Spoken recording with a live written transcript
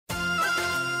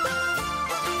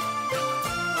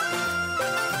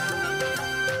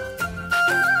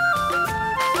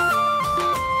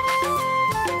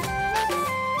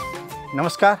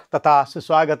नमस्कार तथा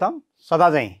सुस्वागतम सदा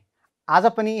झैं आज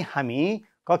पनि हामी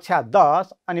कक्षा 10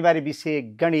 अनिवार्य विषय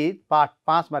गणित पाठ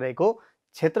 5 मा रहेको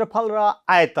क्षेत्रफल र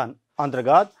आयतन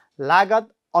अन्तर्गत लागत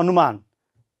अनुमान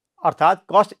अर्थात्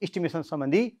कस्ट एस्टिमेसन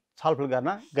सम्बन्धी छलफल गर्न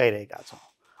गइरहेका छौं।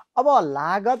 अब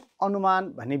लागत अनुमान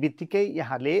भन्ने बित्तिकै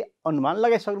यहाँले अनुमान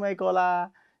लगाइसक्नु भएको होला।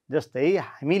 जस्तै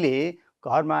हामीले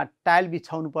घरमा टाइल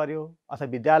बिछाउनु पर्यो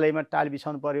अथवा विद्यालयमा टाइल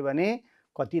बिछाउनु पर्यो भने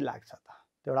कति लाग्छ त,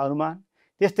 एउटा अनुमान।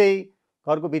 त्यस्तै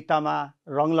घरको भित्तामा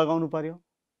रङ लगाउनु पर्यो,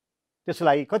 त्यसको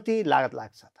लागि कति लागत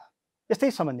लाग्छ त, यस्तै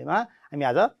सम्बन्धमा हामी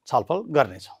आज छलफल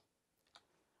गर्नेछौँ।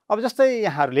 अब जस्तै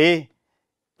यहाँहरूले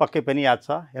पक्कै पनि याद छ,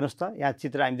 हेर्नुस् त यहाँ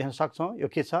चित्र हामी देख्न सक्छौँ। यो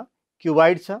के छ?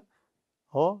 क्युबाइड छ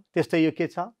हो। त्यस्तै यो के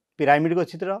छ? पिरामिडको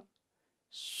चित्र,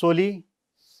 सोली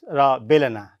र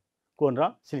बेलना, कोन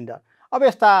र सिलिन्डर। अब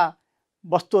यस्ता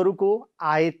वस्तुहरूको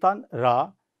आयतन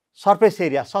र सर्फेस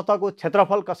एरिया, सतहको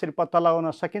क्षेत्रफल कसरी पत्ता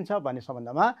लगाउन सकिन्छ भन्ने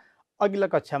सम्बन्धमा अघिल्लो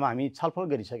कक्षामा हामी छलफल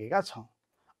गरिसकेका छौँ।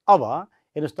 अब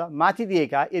हेर्नुस् त माथि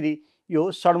दिएका यदि यो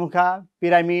षड्मुखा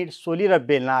पिरामिड सोली र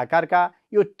बेलना आकारका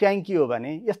यो ट्याङ्की हो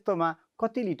भने यस्तोमा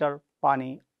कति लिटर पानी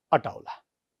अटाउला?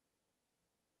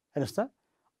 हेर्नुस् त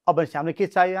अब हामीले के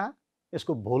चाहियो? यहाँ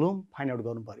यसको भोल्युम फाइन्ड आउट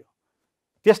गर्नु पर्यो।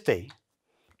 त्यस्तै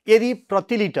यदि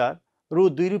प्रति लिटर रु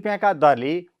 2 रुपियाँका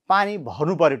दरले पानी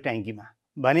भर्नु पर्यो ट्याङ्कीमा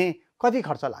भने कति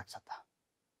खर्च लाग्छ त?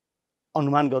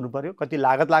 अनुमान गर्नु पर्यो कति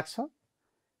लागत लाग्छ।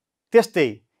 त्यस्तै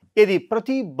यदि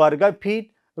प्रति वर्ग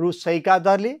फिट रु 100 का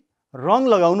दरले रङ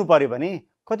लगाउनु पर्यो भने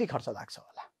कति खर्च लाग्छ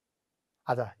होला?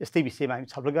 आज यस्तै विषयमा हामी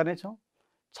छलफल गर्नेछौँ।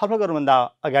 छलफल गर्नुभन्दा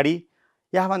अगाडि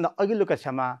यहाँभन्दा अघिल्लो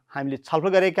कक्षामा हामीले छलफल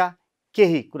गरेका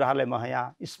केही कुराहरूलाई म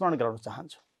यहाँ स्मरण गराउन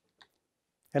चाहन्छु।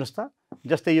 हेर्नुस् त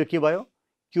जस्तै यो के भयो?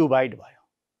 क्युबाइड भयो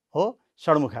हो,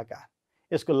 षड्मुखाकार।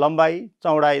 यसको लम्बाइ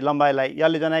चौडाइ, लम्बाइलाई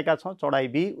यसले जनाएका छौँ, चौडाइ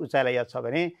बी, उचाइलाई या छ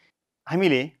भने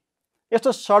हामीले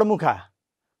यस्तो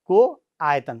षड्मुखाको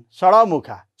आयतन,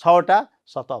 षडमुखा 6वटा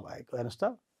सतह भएको, हेर्नुस्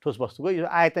त ठोस वस्तुको यो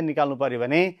आयतन निकाल्नु पर्यो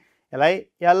भने यसलाई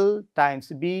एल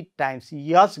टाइम्स बी टाइम्स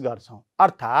यच गर्छौँ।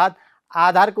 अर्थात्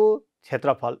आधारको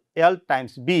क्षेत्रफल एल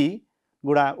टाइम्स बी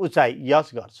गुणा उचाइ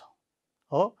यच गर्छौँ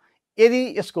हो। यदि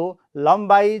यसको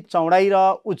लम्बाइ चौडाइ र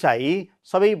उचाइ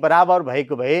सबै बराबर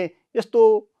भएको भए यस्तो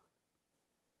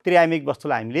त्रिआयामिक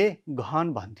वस्तुलाई हामीले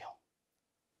घन भन्थ्यौँ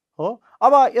हो।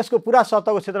 अब यसको पुरा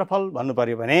सतहको क्षेत्रफल भन्नु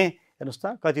पर्यो भने हेर्नुस्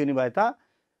त कति हुने भयो त?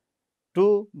 2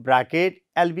 bracket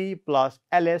LB plus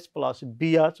LS plus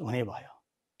BH हुने भयो।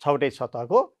 6वटै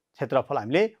सतहको क्षेत्रफल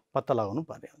हामीले पत्ता लगाउनु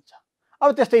पर्ने हुन्छ।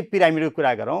 अब त्यस्तै पिरामिडको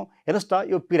कुरा गरौँ। हेर्नुस् त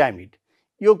यो पिरामिड,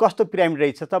 यो कस्तो पिरामिड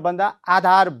रहेछ त भन्दा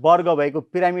आधार वर्ग भएको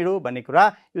पिरामिड हो भन्ने कुरा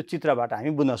यो चित्रबाट हामी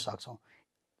बुझ्न सक्छौँ।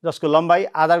 जसको लम्बाइ,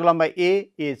 आधारको लम्बाइ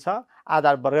ए छ,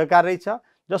 आधार वर्गाकार रहेछ,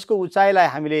 जसको उचाइलाई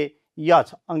हामीले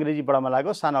यच, अङ्ग्रेजी बडामा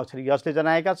लागेको सानो अक्षर यचले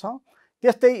जनाएका छौँ।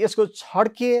 त्यस्तै यसको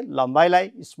छड्के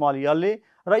लम्बाइलाई स्मल यलले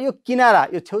र यो किनारा,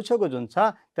 यो छेउछेउको जुन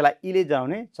छ त्यसलाई इले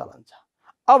जनाउने चलन छ।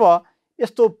 अब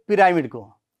यस्तो पिरामिडको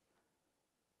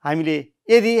हामीले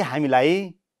यदि हामीलाई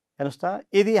हेर्नुस् त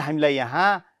यदि हामीलाई यहाँ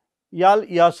यल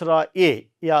यच र ए,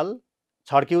 यल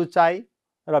छड्के उचाइ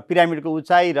र पिरामिडको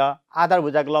उचाइ र आधार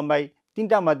भुजाको लम्बाइ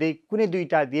तीनटा मध्ये कुनै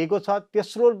दुईटा दिएको छ,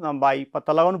 तेस्रो लम्बाइ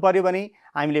पत्ता लगाउनु पर्यो भने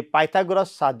हामीले पाइथागोरस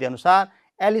साध्य अनुसार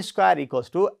L square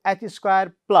equals to H square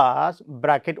plus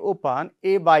bracket open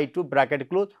a/2 bracket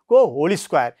close को होल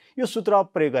स्क्वायर, यो सूत्र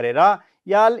प्रयोग गरेर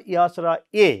यल यच र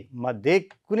ए मध्ये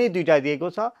कुनै दुईटा दिएको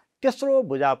छ, तेस्रो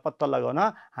भुजा पत्ता लगाउन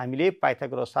हामीले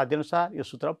पाइथागोरस साध्य अनुसार यो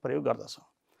सूत्र प्रयोग गर्दछौँ।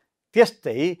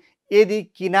 त्यस्तै यदि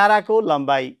किनाराको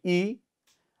लम्बाइ ई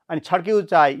अनि छड्के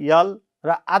उचाइ यल र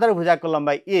आधार भुजाको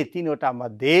लम्बाइ ए तीनवटा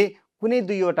मध्ये कुनै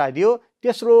दुईवटा दियो,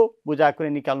 तेस्रो भुजा कुनै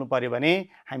निकाल्नु पर्यो भने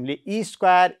हामीले E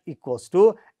square equals to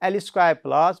L square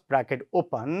plus bracket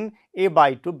open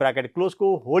a/2 bracket क्लोजको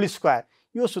whole square,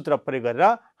 यो सूत्र प्रयोग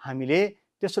गरेर हामीले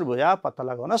तेस्रो भुजा पत्ता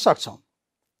लगाउन सक्छौँ।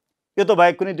 यो त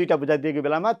भयो कुनै दुईटा भुजा दिएको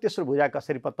बेलामा तेस्रो भुजा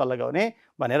कसरी पत्ता लगाउने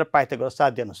भनेर पाइथागोरस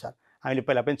साध्य अनुसार हामीले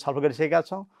पहिला पनि छलफल गरिसकेका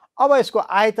छौँ। अब यसको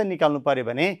आयतन निकाल्नु पर्यो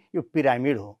भने यो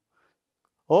पिरामिड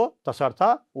हो, तसर्थ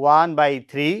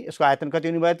 1/3, यसको आयतन कति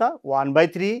हुने भयो त?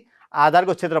 1/3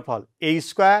 आधारको क्षेत्रफल ए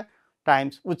स्क्वायर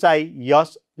टाइम्स उचाइ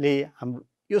यचले हाम्रो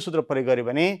यो सूत्र प्रयोग गर्यो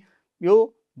भने यो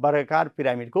वर्गाकार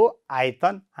पिरामिडको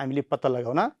आयतन हामीले पत्ता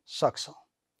लगाउन सक्छौँ।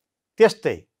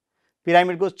 त्यस्तै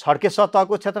पिरामिडको छड्के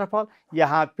सतहको क्षेत्रफल,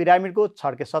 यहाँ पिरामिडको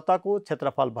छड्के सतहको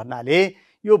क्षेत्रफल भन्नाले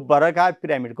यो वर्गाकार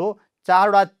पिरामिडको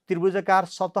 4वटा त्रिभुजाकार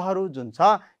सतहहरू जुन छ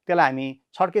त्यसलाई हामी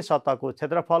छड्के सतहको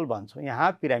क्षेत्रफल भन्छौँ।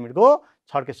 यहाँ पिरामिडको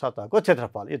छड्के सतहको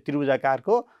क्षेत्रफल, यो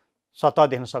त्रिभुजाकारको सतह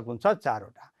देख्न सक्नुहुन्छ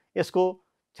 4वटा, यसको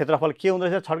क्षेत्रफल के हुँदो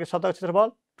रहेछ? छड्के सतहको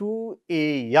क्षेत्रफल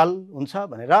 2al हुन्छ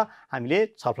भनेर हामीले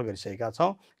छलफल गरिसकेका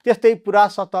छौँ। त्यस्तै पुरा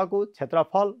सतहको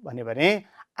क्षेत्रफल भन्यो भने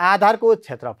आधारको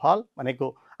क्षेत्रफल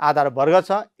भनेको आधार वर्ग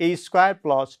छ a स्क्वायर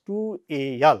प्लस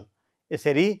 2al।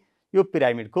 यसरी यो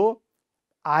पिरामिडको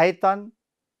आयतन,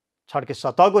 छड्के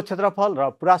सतहको क्षेत्रफल र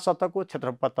पुरा सतहको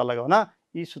क्षेत्रफल पत्ता लगाउन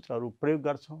यी सूत्रहरू प्रयोग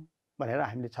गर्छौँ भनेर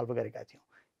हामीले छलफल गरेका थियौँ।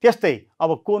 त्यस्तै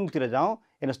अब कोणतिर जाउँ।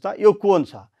 हेर्नुहोस् त, यो कोण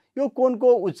छ। यो कोणको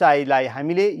उचाइलाई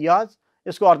हामीले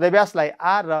यसको अर्धव्यासलाई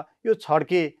r र यो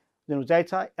छड्के जुन उचाइ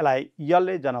छ यसलाई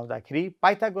यसले जनाउँदाखेरि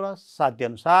पाइथागोरस साध्य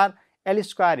अनुसार l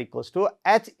square equals to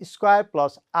h square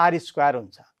plus r square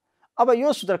हुन्छ। अब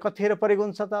यो सूत्र कतिखेर प्रयोग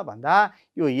हुन्छ त भन्दा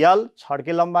यो l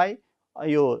छड्के लम्बाइ,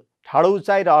 यो ठाडो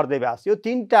उचाइ र अर्धव्यास, यो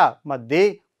तीनटा मध्ये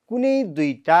कुनै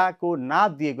दुईटाको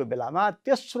नाप दिएको बेलामा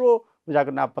तेस्रो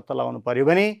भुजाको नाप पत्ता लगाउनु पर्यो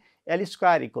भने l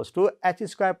square equals to h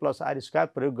square plus r square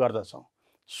प्रयोग गर्दछौँ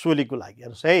सोलीको लागि।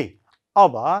 हेर्नुहोस् है,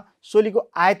 अब सोलीको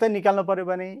आयतन निकाल्नु पर्यो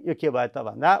भने यो के भयो त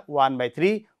भन्दा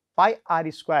 1/3 पाइ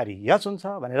r स्क्वायर h हुन्छ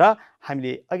भनेर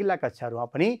हामीले अघिल्ला कक्षाहरूमा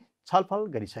पनि छलफल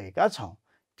गरिसकेका छौँ।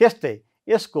 त्यस्तै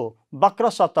यसको वक्र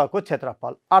सतहको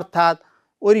क्षेत्रफल अर्थात्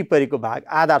वरिपरिको भाग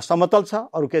आधार समतल छ,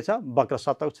 अरू के छ वक्र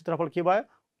सतहको क्षेत्रफल के भयो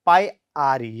पाइ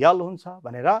r l हुन्छ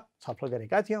भनेर छलफल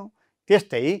गरेका थियौँ।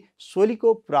 त्यस्तै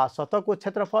सोलीको पुरा सतहको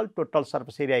क्षेत्रफल total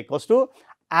surface area equals to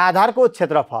आधारको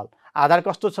क्षेत्रफल। आधार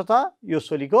कस्तो छ त, यो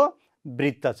सोलीको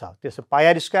वृत्त छ, त्यसो पाइ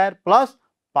r स्क्वायर प्लस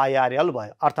पाइ r l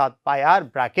भयो, अर्थात् पाइ r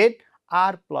bracket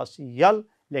r plus l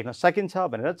लेख्न सकिन्छ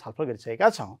भनेर छलफल गरिसकेका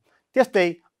छौँ। त्यस्तै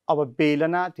अब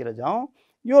बेलनातिर जाउँ।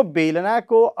 यो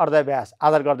बेलनाको अर्धव्यास,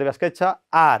 आधारको अर्धव्यास कति छ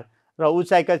r र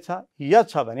उचाइ कति छ h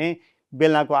छ भने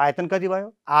बेलनाको आयतन कति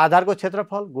भयो आधारको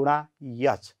क्षेत्रफल गुणा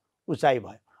h उचाइ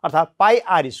भयो, अर्थात् पाइ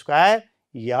r स्क्वायर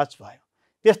h भयो।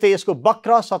 त्यस्तै यसको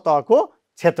वक्र सतहको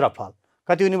क्षेत्रफल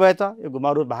कति हुने भयो त, यो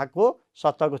घुमाउरो भागको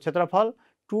सतहको क्षेत्रफल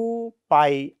 2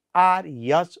 पाइ r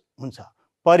h हुन्छ।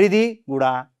 परिधि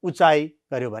गुणा उचाइ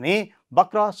गर्यो भने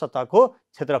वक्र सतहको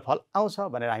क्षेत्रफल आउँछ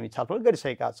भनेर हामी छलफल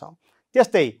गरिसकेका छौँ।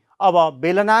 त्यस्तै अब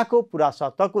बेलनाको पुरा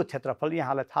सतहको क्षेत्रफल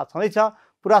यहाँलाई थाहा छँदैछ।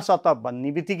 पुरा सतह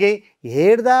भन्ने बित्तिकै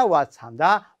हेर्दा वा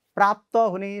छाम्दा प्राप्त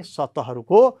हुने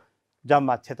सतहहरूको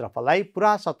जम्मा क्षेत्रफललाई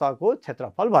पुरा सतहको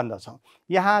क्षेत्रफल भन्दछौँ।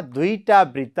 यहाँ दुईटा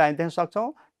वृत्त हामी देख्न सक्छौँ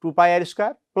 2 पाइ r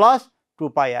स्क्वायर प्लस 2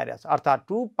 पाइ r h, अर्थात्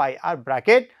 2 पाइ r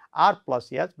bracket r plus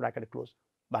h bracket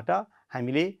क्लोजबाट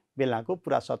हामीले बेलनाको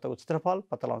पुरा सतहको क्षेत्रफल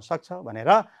पत्ता लगाउन सक्छ भनेर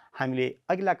हामीले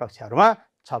अघिल्ला कक्षाहरूमा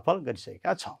छलफल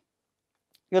गरिसकेका छौँ।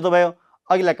 यो त भयो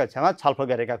अघिल्ला कक्षामा छलफल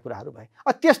गरेका कुराहरू भए।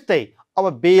 त्यस्तै अब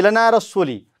बेलना र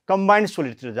सोली कम्बाइन्ड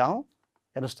सोलीतिर जाउँ।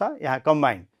 हेर्नुहोस् त, यहाँ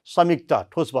कम्बाइन्ड संयुक्त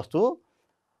ठोस वस्तु।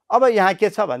 अब यहाँ के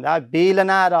छ भन्दा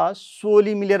बेलना र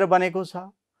सोली मिलेर बनेको छ।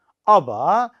 अब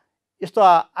यस्तो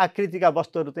आकृतिका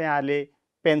वस्तुहरू त यहाँले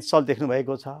पेन्सल देख्नु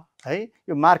भएको छ है,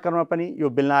 यो मार्करमा पनि यो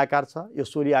बेलना आकार छ, यो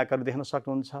सोली आकार देख्न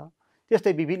सक्नुहुन्छ।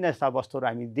 त्यस्तै विभिन्न यस्ता वस्तुहरू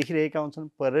हामी देखिरहेका हुन्छौँ,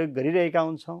 प्रयोग गरिरहेका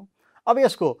हुन्छौँ। अब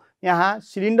यसको यहाँ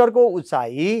सिलिन्डरको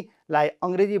उचाइलाई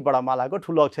अङ्ग्रेजी बडामालाको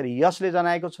ठुलो अक्षर यसले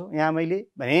जनाएको छु यहाँ मैले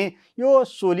भने, यो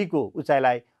सोलीको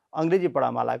उचाइलाई अङ्ग्रेजी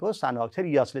बडामालाको सानो अक्षर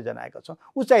यसले जनाएको छ।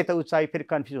 उचाइ त उचाइ फेरि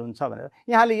कन्फ्युज हुन्छ भनेर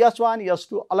यहाँले s1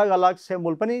 s2 अलग अलग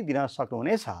सिम्बल पनि दिन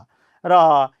सक्नुहुनेछ। र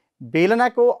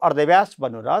बेलनाको अर्धव्यास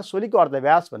भन्नु र सोलीको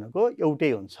अर्धव्यास भन्नुको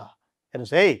एउटै हुन्छ।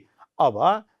 हेर्नुहोस् है, अब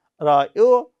र यो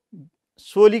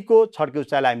सोलीको छड्के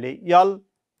उचाइलाई हामीले l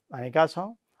भनेका छौँ।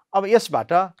 अब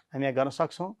यसबाट हामी यहाँ गर्न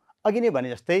सक्छौँ अघि नै भने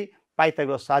जस्तै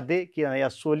पाइथागोरस साध्य, किनभने यहाँ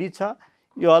सोली छ,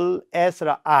 l s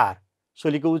र r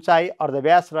सोलीको उचाइ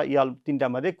अर्धव्यास र l तीनटा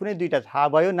मध्ये कुनै दुईटा थाहा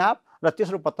भयो नाप र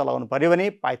तेस्रो पत्ता लगाउनु पर्यो भने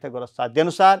पाइथागोरस साध्य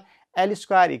अनुसार l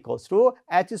square equals to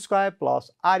h square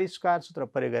plus r square सूत्र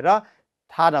प्रयोग गरेर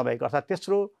थाहा नभएको अर्थात्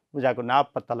तेस्रो भुजाको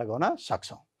नाप पत्ता लगाउन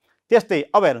सक्छौँ। त्यस्तै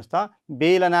अब हेर्नुहोस् त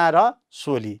बेलना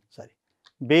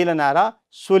र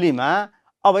सोलीमा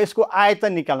अब यसको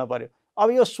आयतन निकाल्नु पर्यो। अब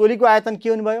यो सोलीको आयतन के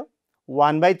हुने भयो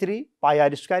 1/3 पाइ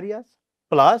r स्क्वायर h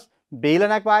प्लस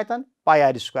बेलनाको आयतन पाइ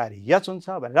r स्क्वायर h हुन्छ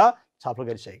भनेर छलफल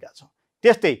गरिसकेका छौँ।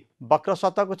 त्यस्तै वक्र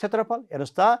सतहको क्षेत्रफल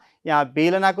हेर्नुहोस् त, यहाँ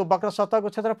बेलनाको वक्र सतहको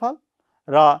क्षेत्रफल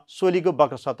र सोलीको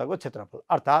वक्र सतहको क्षेत्रफल,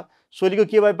 अर्थात् सोलीको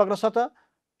के भयो वक्र सतह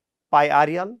पाइ r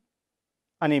l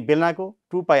अनि बेलनाको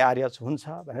 2 पाइ r h हुन्छ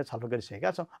भनेर छलफल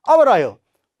गरिसकेका छौँ। अब रह्यो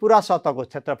पुरा सतहको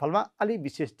क्षेत्रफलमा अलि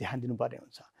विशेष ध्यान दिनुपर्ने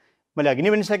हुन्छ। मैले अघि नै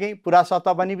भनिसकेँ पुरा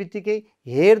सतह भन्ने बित्तिकै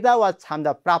हेर्दा वा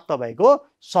छाम्दा प्राप्त भएको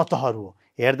सतहहरू हो।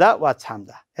 हेर्दा वा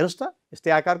छाम्दा हेर्नुहोस् त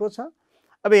यस्तै आकारको छ।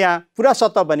 अब यहाँ पुरा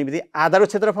सतह भन्ने बित्तिकै आधारको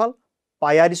क्षेत्रफल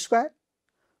पाइ r स्क्वायर,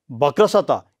 वक्र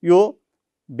सतह यो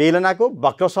बेलनाको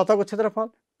वक्र सतहको क्षेत्रफल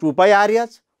 2 पाइ r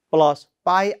h प्लस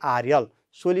पाइ r l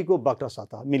सोलीको वक्र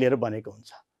सतह मिलेर बनेको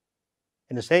हुन्छ।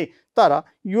 हेर्नुहोस् है, तर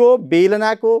यो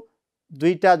बेलनाको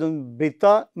दुईटा जुन वृत्त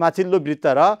माथिल्लो वृत्त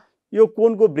र यो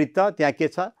कोणको वृत्त त्यहाँ के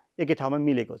छ एकै ठाउँमा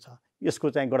मिलेको छ। यसको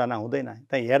चाहिँ गणना हुँदैन।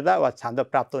 त्यहाँ हेर्दा वा छान्दा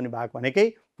प्राप्त हुने भाग भनेकै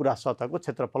पुरा सतहको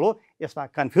क्षेत्रफल हो। यसमा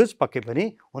कन्फ्युज पक्कै पनि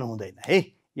हुनु हुँदैन है।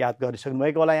 याद गरिसक्नु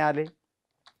भएको होला यहाँले।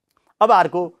 अब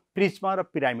अर्को प्रिज्म र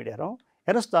पिरामिड हेरौँ।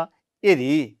 हेर्नुहोस् त,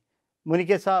 यदि मुनि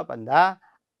के छ भन्दा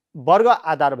वर्ग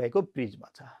आधार भएको प्रिज्म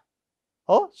छ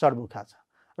हो, षड्मुखा छ,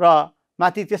 र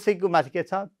माथि त्यसैको माथि के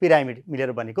छ पिरामिड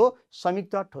मिलेर बनेको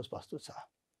संयुक्त ठोस वस्तु छ।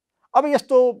 अब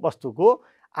यस्तो वस्तुको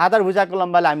आधार भुजाको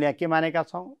लम्बाइलाई हामीले यहाँ के मानेका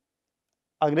छौँ,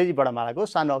 अङ्ग्रेजी वर्णमालाको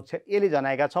सानो अक्षर एले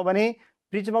जनाएका छौँ भने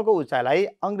प्रिज्मको उचाइलाई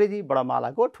अङ्ग्रेजी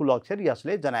वर्णमालाको ठुलो अक्षर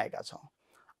यसले जनाएका छौँ।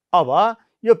 अब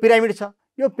यो पिरामिड छ,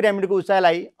 यो पिरामिडको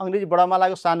उचाइलाई अङ्ग्रेजी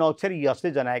वर्णमालाको सानो अक्षर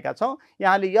यसले जनाएका छौँ।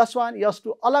 यहाँले S1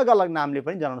 S2 अलग अलग नामले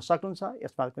पनि जनाउन सक्नुहुन्छ,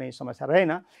 यसमा कुनै समस्या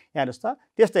रहेन। हेर्नुहोस् त,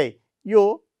 त्यस्तै यो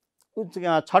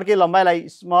छड्के लम्बाइलाई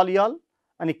स्मल यल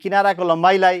अनि किनाराको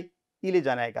लम्बाइलाई इले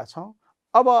जनाएका छौँ।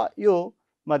 अब यो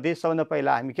मध्ये सबभन्दा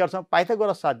पहिला हामी के गर्छौँ,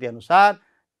 पाइथागोरस साध्य अनुसार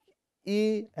ई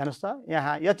हेर्नुहोस् त,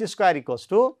 यहाँ H²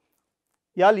 =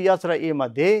 L H र A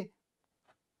मध्ये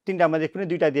तीनटा मध्ये कुनै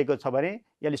दुईटा दिएको छ भने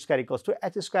L² =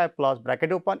 H² plus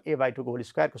bracket open A/2 को होल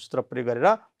स्क्वायरको सूत्र प्रयोग गरेर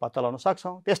पत्ता लगाउन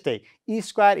सक्छौँ। त्यस्तै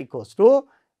E² =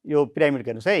 यो पिरामिड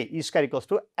हेर्नुहोस् है, E²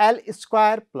 =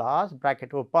 L² plus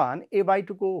bracket open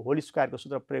A/2 को होल स्क्वायरको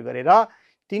सूत्र प्रयोग गरेर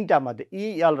तीनटा मध्ये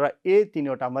E, L र A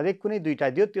तीनवटा मध्ये कुनै दुईटा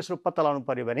दियो तेस्रो पत्ता लगाउनु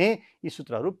पर्यो भने यी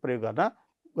सूत्रहरू प्रयोग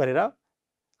गरेर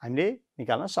हामीले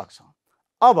निकाल्न सक्छौँ।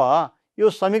 अब यो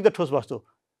संयुक्त ठोस वस्तु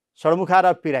षड्मुखा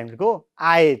र पिरामिडको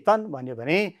आयतन भन्यो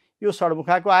भने यो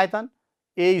षड्मुखाको आयतन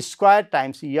A²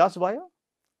 टाइम्स S भयो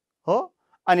हो,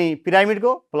 अनि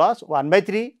पिरामिडको प्लस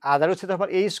 1/3 आधारको क्षेत्रफल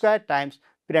A² टाइम्स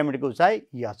पिरामिडको उचाइ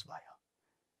S भयो।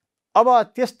 अब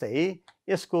त्यस्तै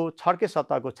यसको छड्के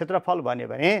सतहको क्षेत्रफल भन्यो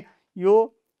भने यो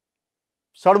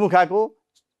षड्मुखाको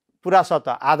पुरा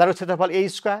सतह आधारको क्षेत्रफल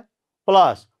A²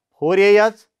 प्लस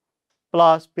 4AH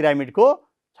प्लस पिरामिडको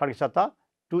छड्के सतह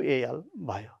 2AL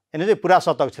भयो। हेर्नु चाहिँ पुरा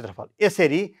सतहको क्षेत्रफल।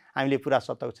 यसरी हामीले पुरा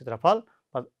सतहको क्षेत्रफल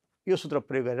यो सूत्र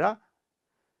प्रयोग गरेर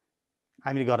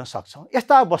हामीले गर्न सक्छौँ।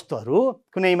 यस्ता वस्तुहरू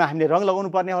कुनैमा हामीले रङ लगाउनु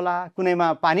पर्ने होला, कुनैमा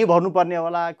पानी भर्नुपर्ने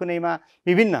होला, कुनैमा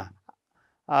विभिन्न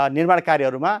निर्माण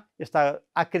कार्यहरूमा यस्ता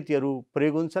आकृतिहरू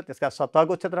प्रयोग हुन्छ। त्यसका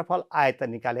सतहको क्षेत्रफल आयतन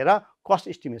निकालेर कस्ट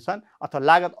इस्टिमेसन अथवा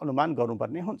लागत अनुमान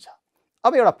गर्नुपर्ने हुन्छ।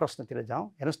 अब एउटा प्रश्नतिर जाउँ।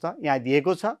 हेर्नुहोस् त, यहाँ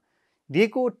दिएको छ,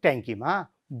 दिएको ट्याङ्कीमा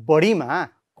बढीमा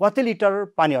कति लिटर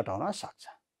पानी अटाउन सक्छ।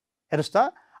 हेर्नुहोस्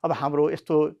त, अब हाम्रो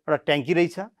यस्तो एउटा ट्याङ्की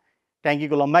रहेछ,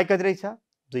 ट्याङ्कीको लम्बाइ कति रहेछ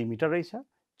 2 मिटर रहेछ,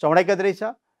 चौडाइ कति रहेछ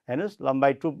हेर्नुहोस्,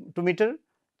 लम्बाइ 2 मिटर,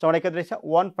 चौडाइ कति रहेछ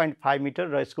 1.5 मिटर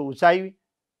र यसको उचाइ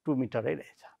 2 मिटरै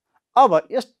रहेछ। अब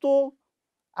यस्तो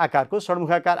आकारको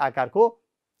षड्मुखाकार आकारको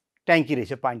ट्याङ्की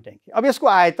रहेछ, पानी ट्याङ्की। अब यसको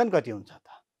आयतन कति हुन्छ त?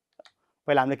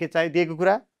 पहिला हामीले के चाहियो, दिएको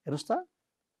कुरा हेर्नुहोस् त,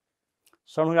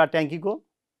 षड्मुखाकार ट्याङ्कीको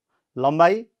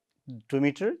लम्बाइ 2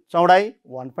 मिटर, चौडाइ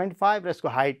 1.5 र यसको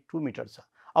हाइट 2 मिटर छ।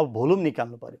 अब भोल्युम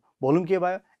निकाल्नु पर्यो। भोल्युम के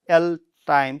भयो, L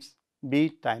times B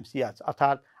times H,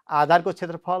 अर्थात् आधारको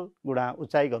क्षेत्रफल गुणा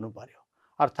उचाइ गर्नु पर्यो।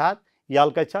 अर्थात्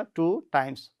L के छ 2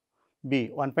 टाइम्स B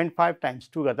 1.5 टाइम्स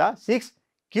 2 गर्दा 6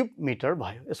 क्युब मिटर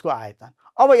भयो यसको आयतन।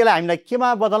 अब यसलाई हामीलाई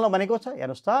केमा बदल्न भनेको छ,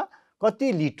 हेर्नुहोस् त,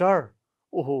 कति लिटर,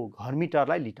 ओहो घन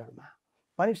मिटरलाई लिटरमा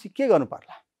भनेपछि के गर्नु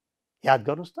पर्ला, याद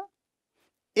गर्नुहोस् त,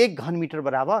 1 घन मिटर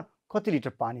बराबर कति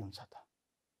लिटर पानी हुन्छ त?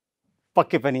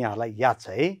 पक्कै पनि यहाँलाई याद छ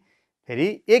है। फेरि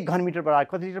 1 घन मिटर बराबर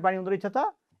कति लिटर पानी हुँदो रहेछ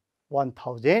त?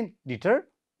 1000 लिटर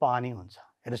पानी हुन्छ।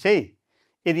 हेर्नुहोस् है,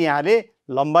 यदि यहाँले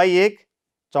लम्बाइ 1,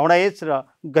 चौडाइ H र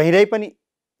गहिराइ पनि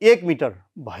 1 मिटर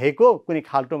भएको कुनै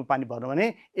खाल्टोमा पानी भर्नु भने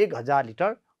 1000 लिटर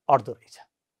अट्दो रहेछ।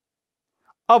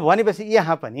 अब भनेपछि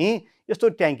यहाँ पनि यस्तो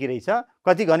ट्याङ्की रहेछ,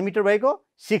 कति घन मिटर भएको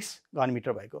 6 घन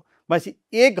मिटर भएको भनेपछि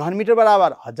 1 घन मिटर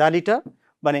बराबर 1000 लिटर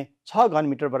भने 6 घन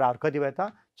मिटर बराबर कति भयो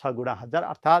त? 6 गुणा 1000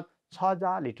 अर्थात्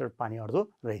 6000 लिटर पानी अट्दो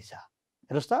रहेछ।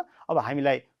 हेर्नुहोस् त, अब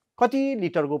हामीलाई कति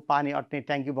लिटरको पानी अट्ने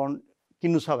ट्याङ्की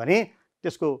किन्नु छ भने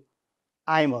त्यसको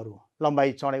आयामहरू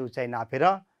लम्बाइ चौडाइ उचाइ नापेर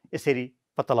यसरी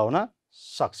पत्ता लगाउन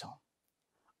सक्छौँ।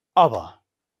 अब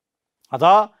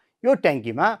यो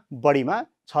ट्याङ्कीमा बढीमा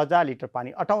 6000 लिटर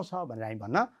पानी अटाउँछ भनेर हामी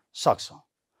भन्न सक्छौँ।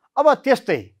 अब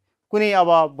त्यस्तै कुनै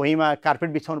अब भुइँमा कार्पेट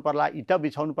बिछाउनु पर्ला, इँटा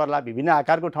बिछाउनु पर्ला विभिन्न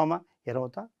आकारको ठाउँमा, हेरौँ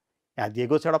त, यहाँ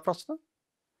दिएको छ एउटा प्रश्न।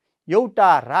 एउटा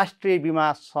राष्ट्रिय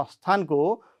बीमा संस्थानको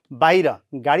बाहिर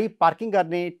गाडी पार्किङ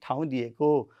गर्ने ठाउँ दिएको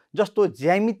जस्तो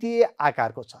ज्यामितीय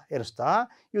आकारको छ। हेर्नुहोस् त,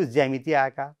 यो ज्यामितीय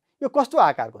आकार यो कस्तो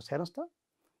आकारको छ हेर्नुहोस् त,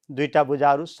 दुईटा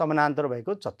भुजाहरू समानान्तर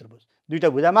भएको चतुर्भुज, दुईटा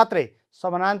भुजा मात्रै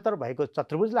समानान्तर भएको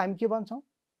चतुर्भुजलाई हामी के भन्छौँ?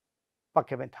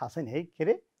 पक्कै पनि थाहा छैन है, के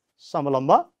अरे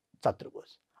समलम्ब चतुर्भुज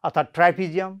अर्थात्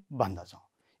ट्राइपिजियम भन्दछौँ।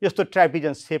 यस्तो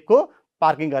ट्राइपिजियम सेपको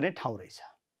पार्किङ गर्ने ठाउँ रहेछ।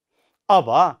 अब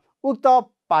उक्त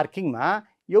पार्किङमा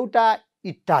एउटा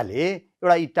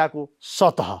इँटाको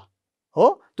सतह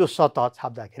हो त्यो सतह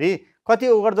छाप्दाखेरि कति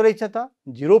गर्दो रहेछ त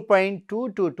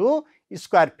 0.222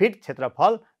 स्क्वायर फिट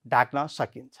क्षेत्रफल ढाक्न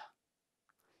सकिन्छ।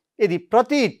 यदि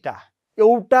प्रति इट्टा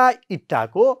एउटा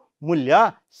इट्टाको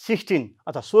मूल्य 16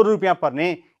 अथवा 16 रुपियाँ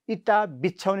पर्ने इट्टा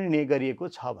बिछ्याउने निर्णय गरिएको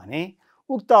छ भने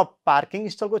उक्त पार्किङ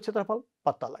स्थलको क्षेत्रफल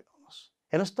पत्ता लगाउनुहोस्।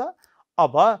 हेर्नुहोस् त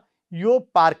अब यो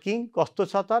पार्किङ कस्तो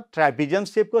छ त ट्रापिजियम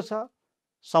सेपको छ,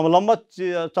 समलम्ब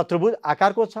चतुर्भुज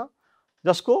आकारको छ,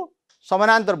 जसको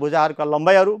समानान्तर भुजाहरूका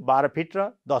लम्बाइहरू 12 फिट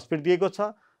र 10 फिट दिएको छ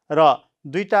र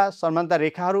दुईटा समानान्तर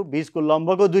रेखाहरू बीचको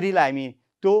लम्बको दूरीलाई हामी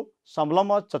त्यो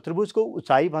समलम्ब चतुर्भुजको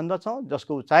उचाइ भन्दछौँ,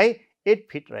 जसको उचाइ 8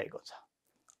 फिट रहेको छ।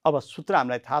 अब सूत्र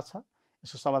हामीलाई थाहा छ,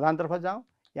 यसको समाधानतर्फ जाउँ।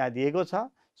 यहाँ दिएको छ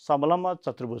समलम्ब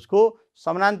चतुर्भुजको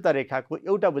समानान्तर रेखाको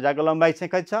एउटा भुजाको लम्बाइ चाहिँ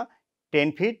कति छ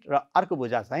 10 फिट र अर्को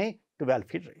भुजा चाहिँ 12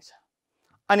 फिट रहेछ।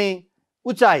 अनि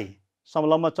उचाइ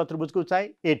समलम्ब चतुर्भुजको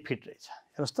उचाइ 8 फिट रहेछ।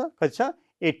 हेर्नुहोस् त कति छ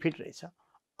 8 फिट रहेछ।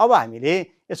 अब हामीले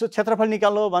यसको क्षेत्रफल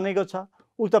निकाल्नु भनेको छ,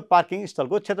 उक्त पार्किङ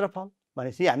स्थलको क्षेत्रफल।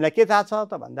 भनेपछि हामीलाई के थाहा छ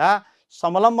त भन्दा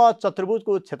समलम्ब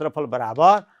चतुर्भुजको क्षेत्रफल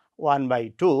बराबर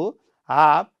 1/2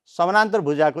 हाफ समानान्तर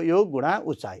भुजाको योग गुणा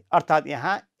उचाइ, अर्थात्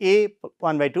यहाँ a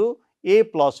 1/2 a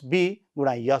प्लस b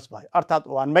गुणा यस भयो, अर्थात्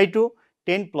 1/2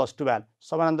 10 प्लस 12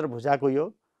 समानान्तर भुजाको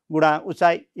योग गुणा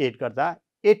उचाइ 8 गर्दा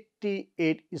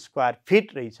 88 स्क्वायर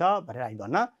फिट रहेछ भनेर हामी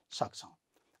भन्न सक्छौँ।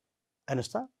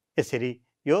 हेर्नुहोस् त यसरी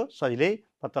यो सजिलै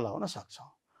पत्ता लगाउन सक्छौँ।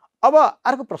 अब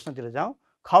अर्को प्रश्नतिर जाउँ।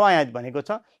 खमा यहाँ भनेको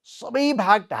छ सबै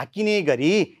भाग ढाकिने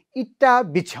गरी इट्टा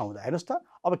बिछ्याउँदा, हेर्नुहोस् त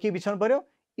अब के बिछ्याउनु पर्यो,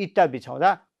 इट्टा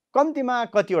बिछ्याउँदा कम्तीमा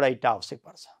कतिवटा इट्टा आवश्यक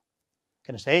पर्छ।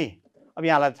 हेर्नुहोस् है, अब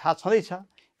यहाँलाई थाहा छँदैछ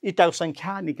इट्टाको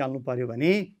सङ्ख्या निकाल्नु पर्यो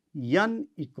भने n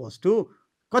 =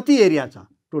 कति एरिया छ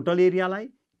टोटल एरियालाई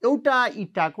एउटा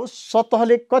इट्टाको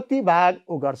सतहले कति भाग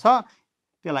ओगर्छ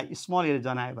त्यसलाई स्मल एरिया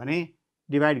जनायो भने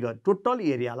डिभाइड गर टोटल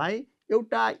एरियालाई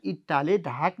एउटा इट्टाले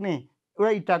ढाक्ने एउटा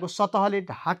इट्टाको सतहले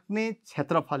ढाक्ने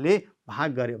क्षेत्रफलले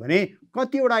भाग गर्यो भने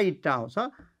कतिवटा इट्टा आउँछ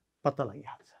पत्ता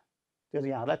लगाइहाल्छ। त्यो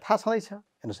यहाँहरूलाई थाहा छँदैछ।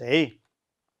 हेर्नुहोस् है,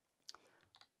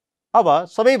 अब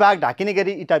सबै भाग ढाकिने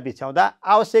गरी इट्टा बिछ्याउँदा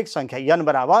आवश्यक सङ्ख्या n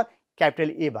बराबर क्यापिटल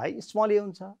A बाई स्मल ए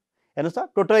हुन्छ। हेर्नुहोस् त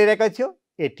टोटल एरिया कति थियो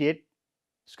 88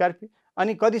 स्क्वायर फिट,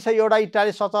 अनि कति छ एउटा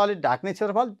इट्टाले सतहले ढाक्ने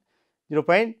क्षेत्रफल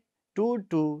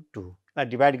 0.222 लाई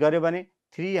डिभाइड गर्यो भने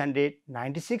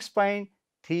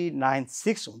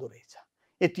 396.396 हुँदो रहेछ।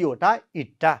 यतिवटा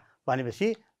इट्टा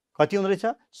भनेपछि कति हुँदो रहेछ,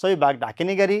 सबै भाग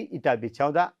ढाकिने गरी इट्टा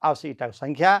बिछ्याउँदा आवश्यक इट्टाको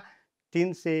सङ्ख्या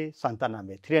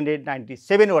 397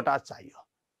 397 वटा चाहियो।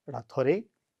 एउटा थोरै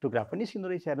टुक्रा पनि निस्किँदो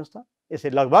रहेछ। हेर्नुहोस् त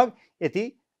यसरी लगभग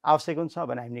यति आवश्यक हुन्छ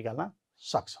भने हामी निकाल्न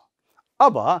सक्छौँ।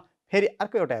 अब फेरि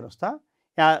अर्को एउटा हेर्नुहोस् त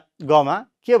यहाँ गमा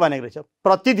के भनेको रहेछ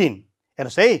प्रतिदिन।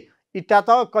 हेर्नुहोस् है, इट्टा त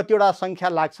कतिवटा सङ्ख्या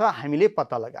लाग्छ हामीले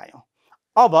पत्ता लगायौँ।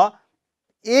 अब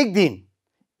एक दिन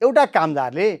एउटा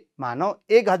कामदारले मानौ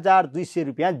 1200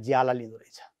 रुपियाँ ज्याला लिँदो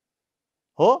रहेछ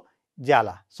हो,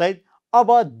 ज्याला सहित।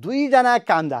 अब दुईजना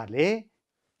कामदारले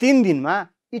 3 दिनमा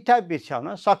इट्टा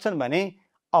बिछ्याउन सक्छन् भने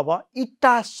अब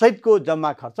इट्टा सहितको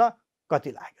जम्मा खर्च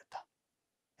कति लाग्यो त।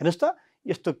 हेर्नुहोस् त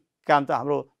यस्तो काम त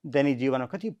हाम्रो दैनिक जीवनमा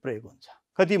कति प्रयोग हुन्छ,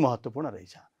 कति महत्त्वपूर्ण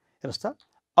रहेछ। हेर्नुहोस् त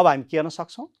अब हामी के गर्न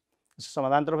सक्छौँ,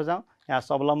 समाधानतर्फ जाउँ। यहाँ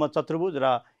समलम्ब चतुर्भुज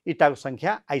र इट्टाको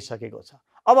सङ्ख्या आइसकेको छ।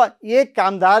 अब एक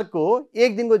कामदारको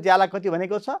एक दिनको ज्याला कति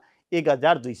भनेको छ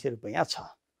 1200 रुपियाँ छ।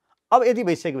 अब यति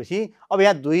भइसकेपछि अब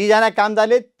यहाँ दुईजना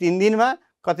कामदारले 3 दिनमा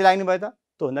कति लाग्ने भयो त,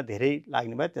 त्योभन्दा धेरै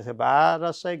लाग्ने भयो। त्यसै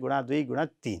 1200 गुणा 2 गुणा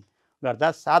 3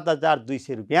 गर्दा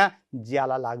 7200 रुपियाँ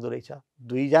ज्याला लाग्दो रहेछ।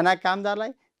 दुईजना कामदारलाई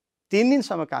 3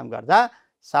 दिनसम्म काम गर्दा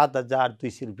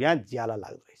 7200 रुपियाँ ज्याला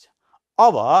लाग्दो रहेछ।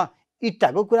 अब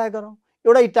इट्टाको कुरा गरौँ।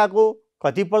 एउटा इट्टाको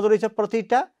कति पर्दो रहेछ प्रति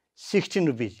इट्टा 16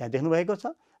 रुपिस। यहाँ देख्नुभएको छ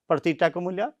प्रति इट्टाको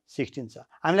मूल्य 16 छ।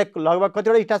 हामीलाई लगभग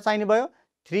कतिवटा इट्टा चाहिने भयो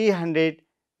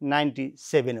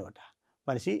 397 वटा।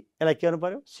 भनेपछि यसलाई के गर्नु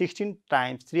पर्यो 16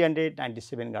 टाइम्स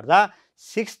 397 गर्दा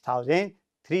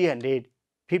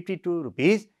 6352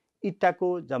 रुपिस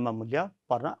इट्टाको जम्मा मूल्य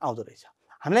पर्न आउँदो रहेछ।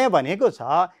 हामीलाई यहाँ भनेको छ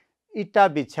इट्टा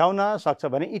बिछ्याउन सक्छ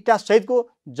भने इट्टा सहितको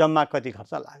जम्मा कति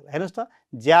खर्च लाग्ला। हेर्नुहोस् त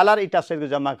ज्याला र इट्टा सहितको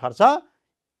जम्मा खर्च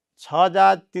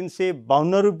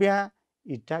 6352 रुपियाँ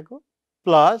इट्टाको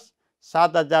प्लस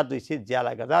 7200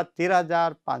 ज्याला गर्दा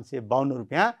 13552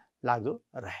 रुपियाँ लाग्दो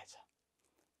रहेछ।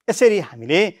 यसरी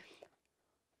हामीले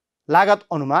लागत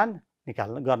अनुमान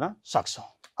गर्न सक्छौँ।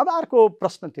 अब अर्को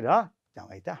प्रश्नतिर जाउँ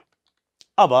है त।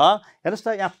 अब हेर्नुहोस् त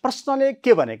यहाँ प्रश्नले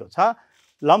के भनेको छ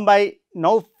लम्बाइ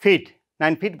 9 फिट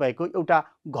भएको एउटा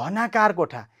घनाकार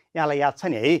कोठा। यहाँलाई याद छ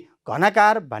नि है,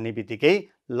 घनाकार भन्ने बित्तिकै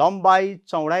लम्बाइ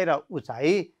चौडाइ र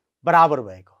उचाइ बराबर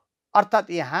भएको,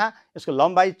 अर्थात् यहाँ यसको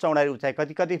लम्बाइ चौडाइ र उचाइ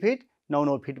कति फिट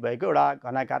 9 फिट भएको एउटा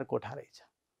घनाकार कोठा रहेछ।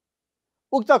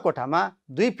 उक्त कोठामा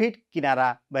 2 फिट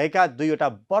किनारा भएका दुईवटा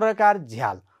वर्गाकार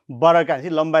झ्याल, वर्गाकार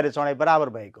चाहिँ लम्बाइ र चौडाइ बराबर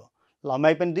भएको,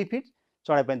 लम्बाइ पनि 2 फिट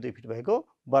चौडाइ पनि 2 फिट भएको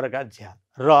वर्गाकार झ्याल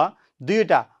र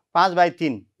दुईवटा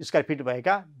 5x3 स्क्वायर फिट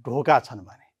भएका ढोका छन्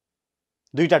भने,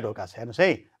 दुईटा ढोका छ। हेर्नुहोस्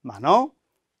है,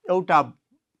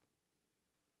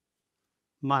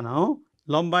 मानौ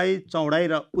लम्बाइ चौडाइ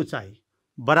र उचाइ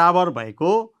बराबर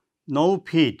भएको 9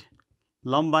 फिट,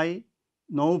 लम्बाइ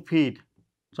 9 फिट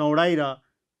चौडाइ र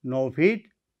 9 फिट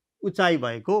उचाइ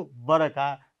भएको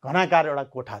वर्गाकार घनाकार एउटा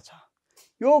कोठा छ।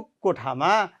 यो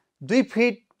कोठामा 2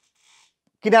 फिट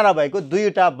किनारा भएको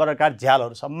दुईवटा वर्गाकार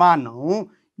झ्यालहरू छ। मानौ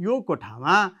यो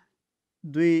कोठामा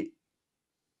 2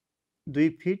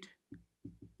 फिट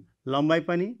लम्बाइ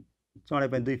पनि चौडाइ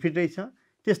पनि 2 फिट रहेछ।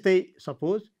 त्यस्तै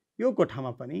सपोज यो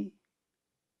कोठामा पनि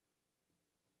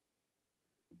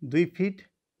 2 फिट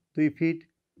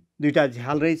दुईटा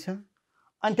झ्याल रहेछ।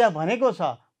 अनि त्यहाँ भनेको छ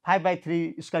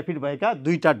 5x3 स्क्वायर फिट भएका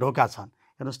दुईटा ढोका छन्।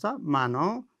 हेर्नुहोस् त,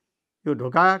 मानौ यो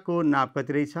ढोकाको नाप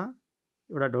कति रहेछ,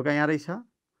 एउटा ढोका यहाँ रहेछ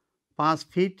 5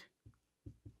 फिट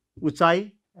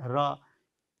उचाइ र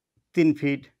 3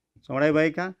 फिट चौडाइ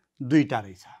भएका दुईटा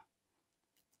रहेछ।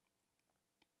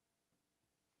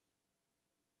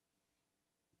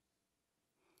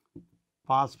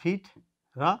 पाँच फिट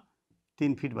र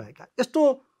 3 फिट भएका यस्तो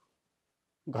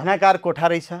घनाकार कोठा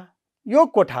रहेछ। यो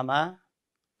कोठामा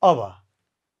अब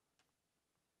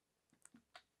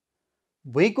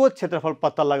भुइँको क्षेत्रफल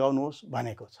पत्ता लगाउनुहोस्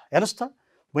भनेको छ। हेर्नुहोस् त,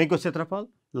 भुइँको क्षेत्रफल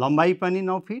लम्बाइ पनि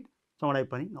 9 फिट चौडाइ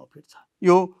पनि 9 फिट छ।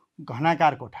 यो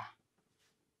घनाकार कोठा,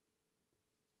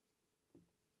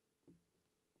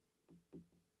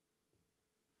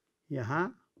 यहाँ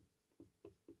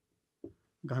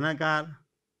घनाकार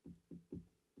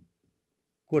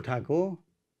कोठाको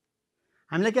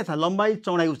हामीलाई के छ, लम्बाइ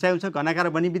चौडाइ उचाइ हुन्छ। घनाकार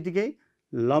बन्ने बित्तिकै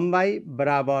लम्बाइ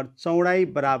बराबर चौडाइ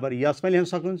बराबर यस पनि लेख्न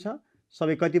सक्नुहुन्छ।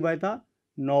 सबै कति भयो त,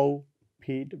 9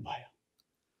 फिट भयो।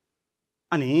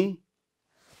 अनि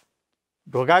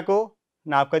ढोकाको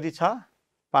नाप कति छ,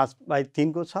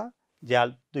 5x3 को छ,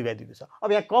 झ्याल 2x2 को छ।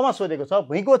 अब यहाँ कमा सोधेको छ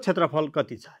भुइँको क्षेत्रफल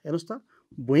कति छ। हेर्नुहोस् त,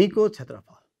 भुइँको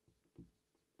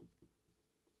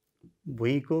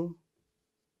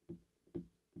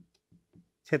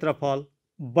क्षेत्रफल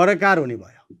वर्गाकार हुने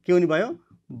भयो। के हुने भयो,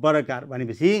 वर्गाकार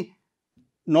भनेपछि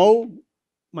 9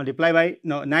 मल्टिप्लाई बाई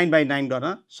 9/9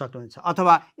 गर्न सक्नुहुन्छ,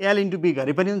 अथवा L × B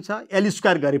गरे पनि हुन्छ, L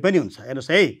स्क्वायर गरे पनि हुन्छ।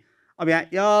 हेर्नुहोस् है, अब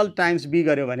यहाँ L टाइम्स B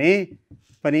गर्यो भने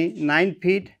पनि 9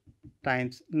 फिट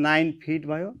टाइम्स 9 फिट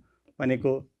भयो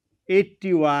भनेको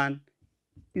 81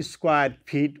 स्क्वायर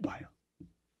फिट भयो,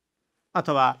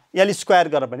 अथवा L स्क्वायर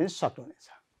गरेर पनि सक्नुहुनेछ।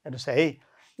 हेर्नुहोस् है,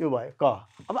 यो भयो क।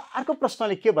 अब अर्को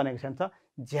प्रश्नले के भनेको छ त,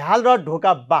 झ्याल र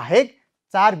ढोका बाहेक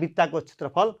 4 भित्ताको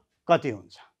क्षेत्रफल कति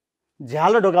हुन्छ।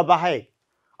 झ्याल र ढोका बाहेक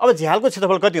अब झ्यालको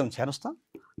क्षेत्रफल कति हुन्छ। हेर्नुहोस् त,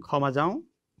 खमा जाउँ।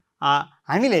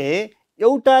 हामीले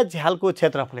एउटा झ्यालको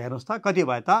क्षेत्रफल हेर्नुहोस् त कति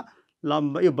भयो त,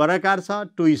 लम्बा यो वर्गाकार छ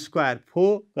 2 स्क्वायर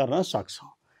 4 गर्न सक्छौँ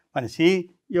भनेपछि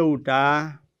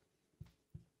एउटा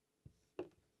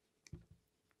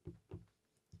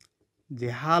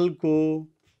झ्यालको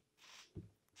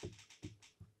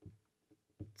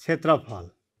क्षेत्रफल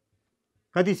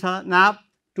कति छ, नाप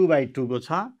 2/2 को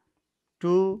छ।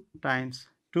 2 टाइम्स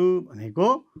 2 भनेको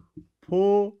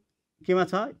 4 केमा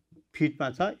छ, फिटमा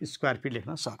छ, स्क्वायर फिट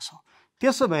लेख्न सक्छौँ।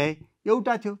 त्यसो भए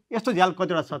एउटा थियो, यस्तो झ्याल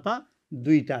कतिवटा छ त,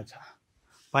 2टा छ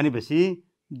भनेपछि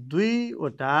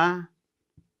 2वटा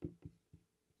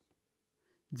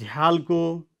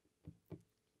झ्यालको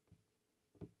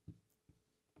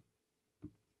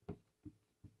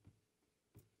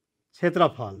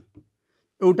क्षेत्रफल,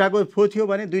 एउटाको 4 थियो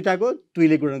भने दुईटाको 2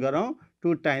 ले गुणन गरौँ,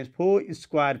 2 times 4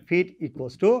 square feet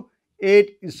equals to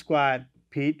 8 square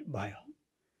feet भयो।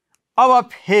 अब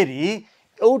फेरि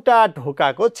एउटा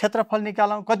ढोकाको क्षेत्रफल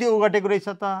निकालौँ। कति ओगटेको रहेछ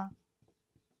त,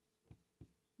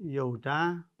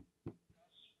 एउटा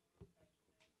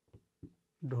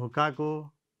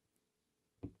ढोकाको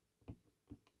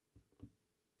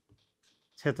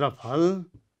क्षेत्रफल,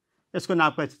 यसको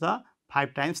नाप कति छ त,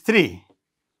 5 टाइम्स 3।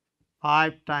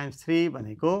 5 टाइम्स 3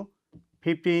 भनेको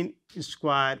 15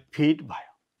 स्क्वायर फिट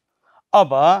भयो।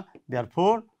 अब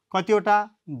देयरफोर कतिवटा,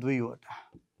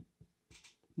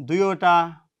 2वटा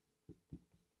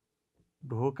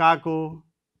ढोकाको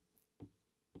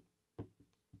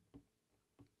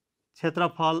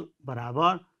क्षेत्रफल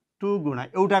बराबर 2 गुणा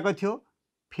एउटाको थियो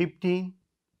 15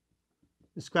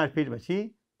 स्क्वायर फिट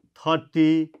भएपछि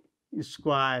 30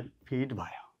 स्क्वायर फिट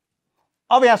भयो।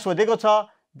 अब यहाँ सोधेको छ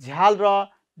झ्याल र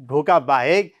ढोका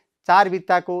बाहेक 4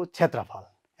 भित्ताको क्षेत्रफल।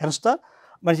 हेर्नुहोस् त,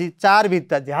 भनेपछि 4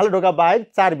 भित्ता, झ्याल ढोका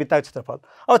बाहेक 4 भित्ताको क्षेत्रफल।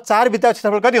 अब 4 भित्ताको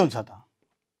क्षेत्रफल कति हुन्छ त,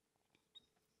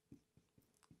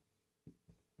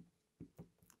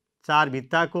 चार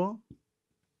भित्ताको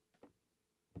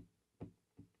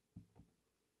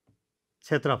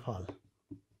क्षेत्रफल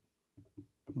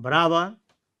बराबर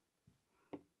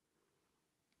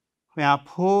यहाँ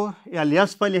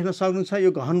 4LS पनि लेख्न सक्नुहुन्छ,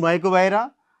 यो घन भएको भएर,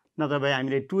 नत्र भए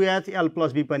हामीले 2HL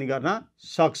 + B पनि गर्न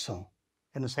सक्छौँ।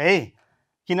 हेर्नुहोस् है,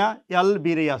 किन L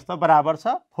B र S त बराबर छ,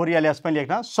 4LS पनि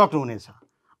लेख्न सक्नुहुनेछ।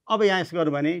 अब यहाँ यसो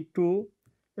गर्नु भने 2,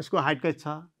 यसको हाइट कति छ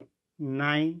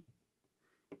 9,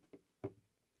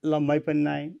 लम्बाइ पनि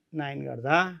 9, 9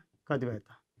 गर्दा कति भयो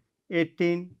त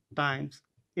 18 ×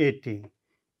 18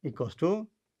 =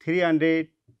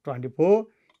 324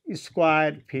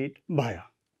 स्क्वायर फिट भयो।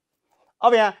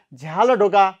 अब यहाँ झ्याल र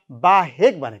ढोका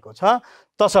बाहेक भनेको छ,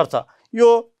 तसर्थ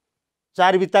यो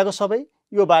चार भित्ताको सबै,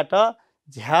 योबाट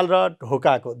झ्याल र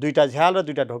ढोकाको, दुईटा झ्याल र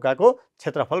दुईटा ढोकाको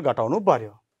क्षेत्रफल घटाउनु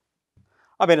पर्यो।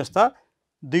 अब हेर्नुहोस् त,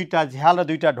 दुईटा झ्याल र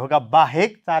दुईटा ढोका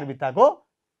बाहेक चार भित्ताको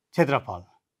क्षेत्रफल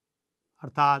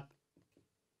अर्थात्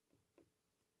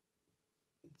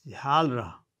झ्याल र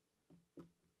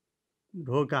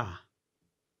ढोका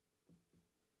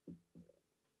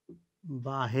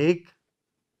बाहेक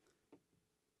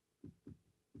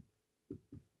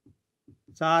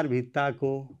चार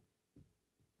भित्ताको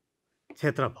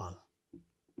क्षेत्रफल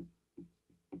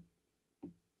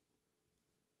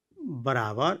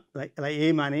बराबर, यसलाई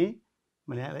A माने,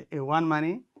 मैले A1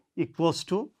 माने, इक्वल्स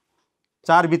टु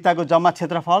चार भित्ताको जम्मा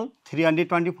क्षेत्रफल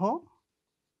 324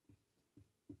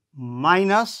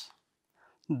 माइनस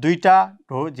दुईटा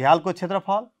झ्यालको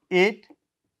क्षेत्रफल 8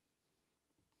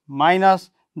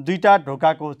 माइनस दुईटा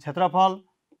ढोकाको क्षेत्रफल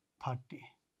 30।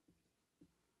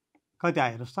 कति आयो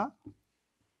हेर्नुहोस् त,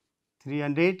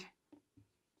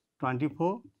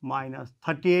 324 माइनस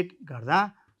 38 गर्दा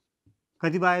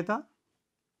कति भयो त,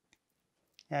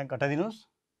 यहाँ घटाइदिनुहोस्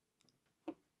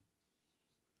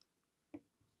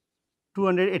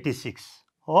 286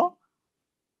 हो।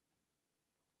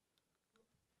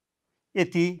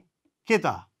 यति के त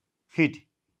फिट,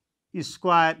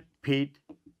 स्क्वायर फिट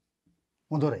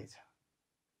हुँदो रहेछ।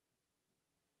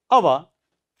 अब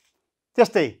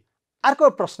त्यस्तै अर्को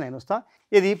प्रश्न हेर्नुहोस् त,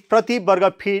 यदि प्रति वर्ग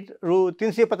फिट रु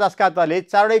 350 का दरले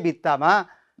चारवटै भित्तामा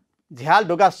झ्याल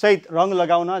ढोका सहित रङ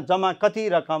लगाउन जम्मा कति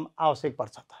रकम आवश्यक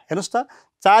पर्छ त? हेर्नुहोस् त,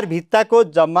 चार भित्ताको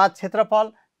जम्मा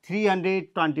क्षेत्रफल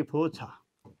 324 छ।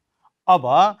 अब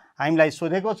हामीलाई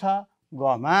सोधेको छ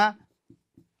गमा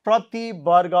प्रति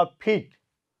वर्ग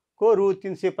फिटको रु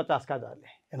 350 का दरले,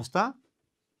 हेर्नुहोस् त,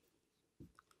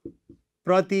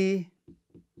 प्रति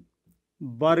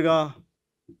वर्ग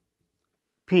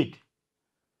फिट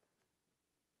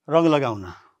रङ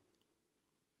लगाउन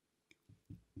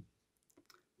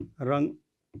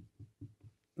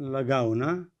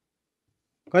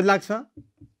कति लाग्छ,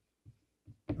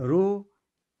 रु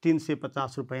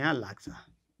 350 रुपैयाँ लाग्छ।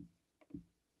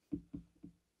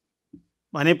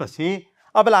 भनेपछि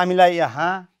अब हामीलाई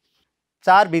यहाँ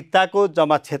चार भित्ताको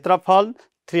जम्मा क्षेत्रफल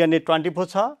 324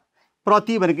 छ,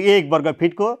 प्रति भनेको एक वर्ग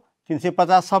फिटको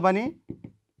 350 छ भने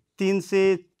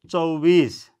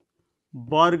 324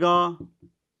 वर्ग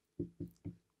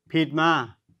फिटमा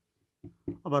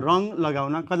अब रङ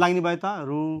लगाउन कति लाग्ने भयो त,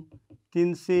 रु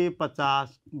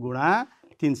 350 गुणा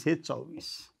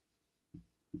 324।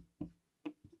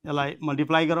 यसलाई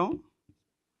मल्टिप्लाई गरौँ,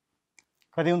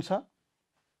 कति हुन्छ,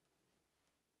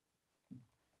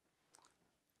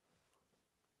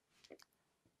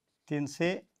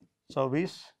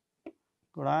 324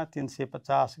 गुणा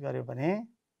 350 गर्यो भने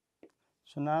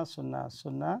 0 0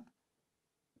 0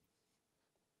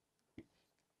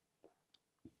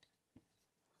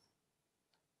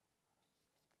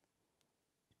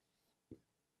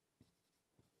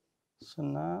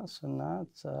 0 0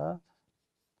 4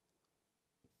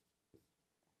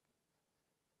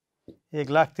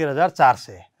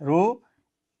 1,13,400 रु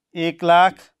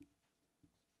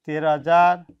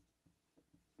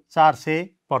 1,13,400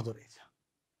 पर्दो रहेछ।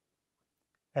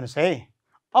 हेर्नुहोस् है,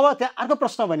 अब त्यहाँ अर्को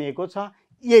प्रश्न भनिएको छ,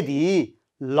 यदि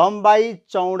लम्बाइ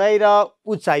चौडाइ र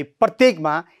उचाइ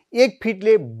प्रत्येकमा 1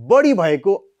 फिटले बढी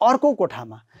भएको अर्को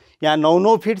कोठामा, यहाँ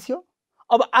 9 फिट थियो,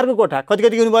 अब अर्को कोठा कति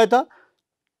कति हुने भयो त,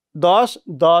 10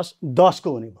 10 10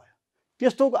 को हुने भयो।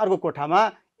 त्यस्तो अर्को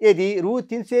कोठामा यदि रु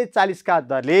 340 का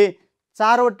दरले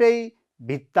चारवटै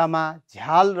भित्तामा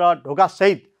झ्याल र ढोका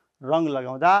सहित रङ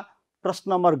लगाउँदा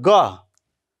प्रश्न नम्बर ग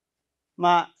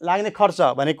मा लाग्ने खर्च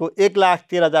भनेको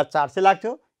 1,13,400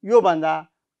 लाग्थ्यो, यो भन्दा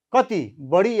कति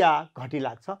बढी या घटी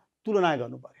लाग्छ तुलना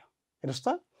गर्नु पर्यो। हेर्नुहोस् त,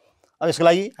 अब यसको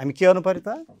लागि हामी के गर्नु पर्यो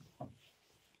त,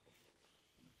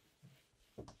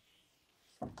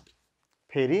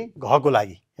 फेरि घको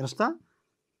लागि हेर्नुहोस् त,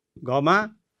 घमा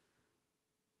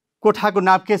कोठाको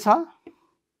नाप के छ,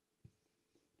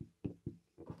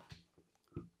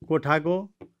 कोठाको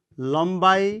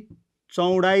लम्बाइ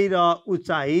चौडाइ र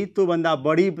उचाइ त्योभन्दा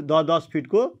बढी 10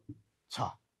 फिटको छ।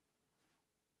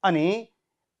 अनि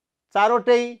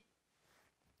चारवटै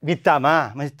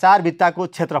भित्तामा 4 भित्ताको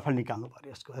क्षेत्रफल निकाल्नु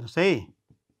पर्यो यसको। हेर्नुहोस् है,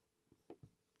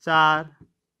 4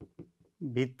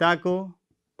 भित्ताको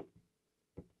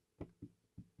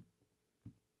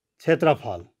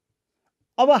क्षेत्रफल।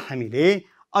 अब हामीले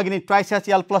अघि नै twice H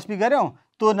L plus be गऱ्यौँ,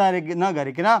 त्यो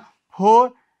नगरिकन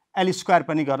 4l स्क्वायर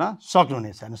पनि गर्न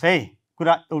सक्नुहुनेछ। हेर्नुहोस् है,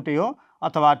 कुरा एउटै हो,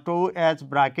 अथवा 2h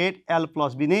bracket l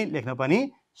plus be नै लेख्न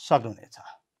पनि सक्नुहुनेछ।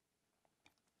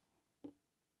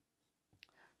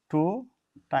 2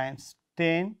 टाइम्स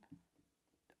 10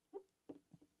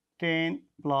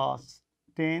 प्लस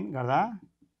 10 गर्दा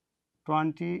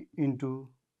 20 into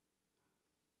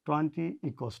 20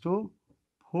 equals to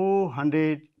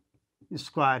 400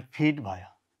 square feet भयो।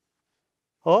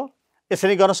 हो,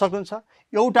 यसरी गर्न सक्नुहुन्छ।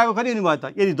 एउटाको कति हुने भयो त?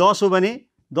 यदि 10 हो भने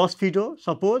 10 फिट हो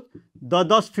सपोज,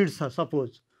 10 फिट छ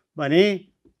सपोज भने,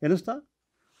 हेर्नुहोस् त,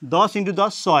 10 इन्टु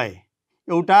 10 100।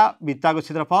 एउटा भित्ताको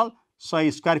क्षेत्रफल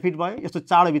 100 स्क्वायर फिट भयो। यस्तो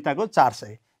चाँडो भित्ताको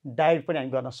 400। डाइरेक्ट पनि हामी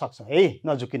गर्न सक्छौँ है,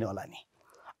 नझुकिनु होला नि।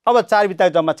 अब 4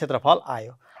 भित्ताको जम्मा क्षेत्रफल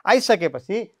आयो।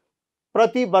 आइसकेपछि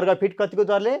प्रति वर्ग फिट कतिको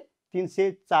दरले?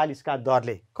 340 का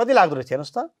दरले कति लाग्दो रहेछ?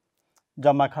 हेर्नुहोस् त,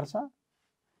 जम्मा खर्च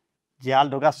झ्याल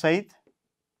ढोका सहित,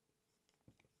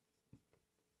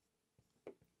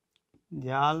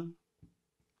 झ्याल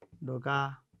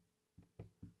ढोका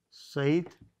सहित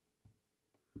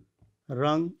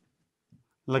रङ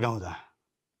लगाउँदा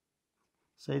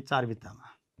सहित 4 भित्तामा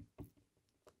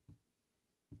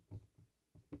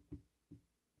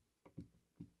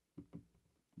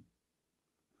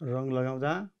रङ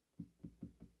लगाउँदा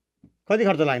कति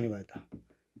खर्च लाग्ने भयो त?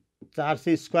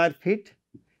 400 स्क्वायर फिट,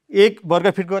 1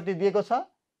 वर्ग फिटको कति दिएको छ?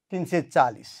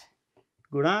 340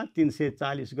 गुणा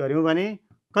 340 गऱ्यौँ भने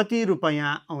कति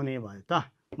रुपैयाँ आउने भयो त?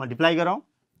 मल्टिप्लाई गरौँ,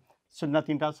 0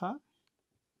 3 छ,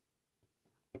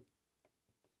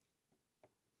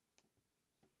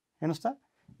 हेर्नुहोस् त,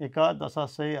 1 10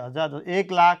 100 1000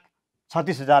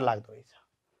 1,36,000 लाग्दो रहेछ।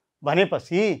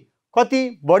 भनेपछि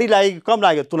कति बढी लाग्यो कम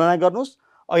लाग्यो तुलना गर्नुहोस्।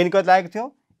 अघि कति लागेको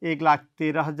थियो?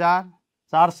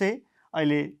 1,13,400,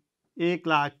 अहिले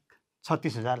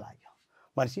 1,36,000 लाग्यो।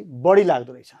 भनेपछि बढी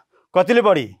लाग्दो रहेछ। कतिले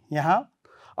बढी? यहाँ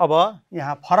अब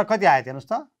यहाँ फरक कति आयो हेर्नुहोस्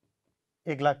त,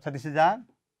 1,36,000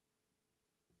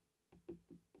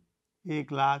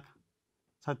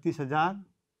 1,36,000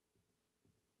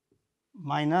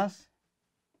 माइनस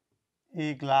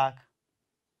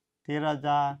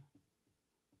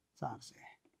 1,13,400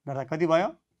 गर्दा कति भयो?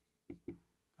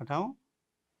 घटाउँ,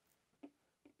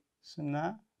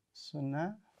 0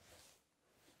 0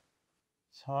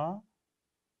 6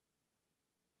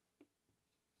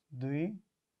 2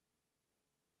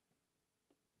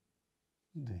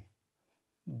 2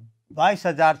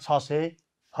 22,600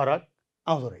 फरक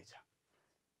आउँदो रहेछ।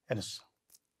 हेर्नुहोस्,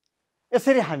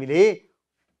 यसरी हामीले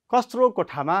कत्रो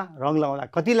कोठामा रङ लगाउँदा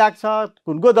कति लाग्छ,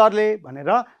 कुनको दरले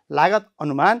भनेर लागत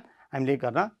अनुमान हामीले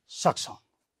गर्न सक्छौँ।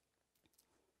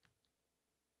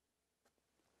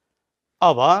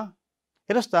 अब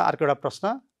हेर्नुहोस् त, अर्को एउटा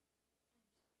प्रश्न,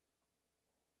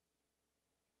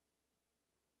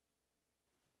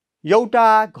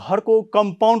 एउटा घरको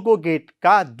कम्पाउन्डको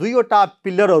गेटका 2वटा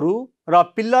पिल्लरहरू र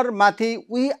पिल्लरमाथि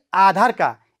उही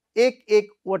आधारका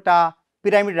 1-1वटा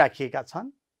पिरामिड राखिएका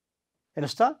छन्।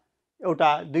 हेर्नुहोस् त, एउटा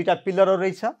 2टा पिल्लरहरू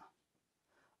रहेछ,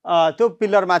 त्यो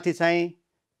पिल्लरमाथि चाहिँ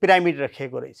पिरामिड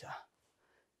राखिएको रहेछ।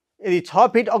 यदि 6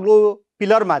 फिट अग्लो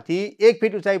पिल्लरमाथि 1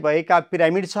 फिट उचाइ भएका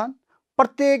पिरामिड छन्।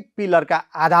 प्रत्येक पिल्लरका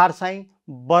आधार चाहिँ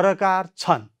वर्गाकार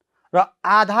छन् र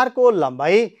आधारको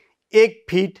लम्बाइ 1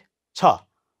 फिट छ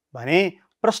भने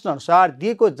प्रश्न अनुसार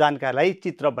दिएको जानकारीलाई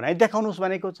चित्र बनाई देखाउनुहोस्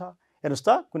भनेको छ। हेर्नुहोस् त,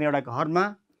 कुनै एउटा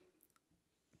घरमा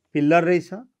पिल्लर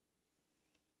रहेछ,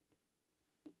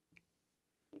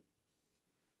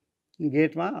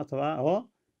 गेटमा अथवा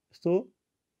हो यस्तो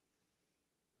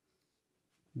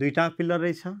 2टा पिल्लर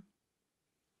रहेछ,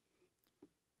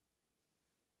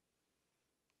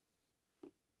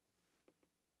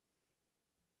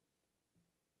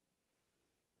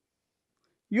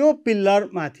 यो पिल्लर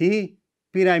माथि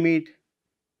पिरामिड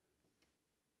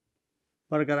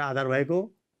वर्गाकार आधार भएको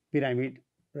पिरामिड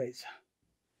रहेछ।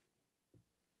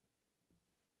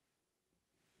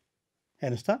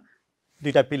 हेर्नुहोस् त,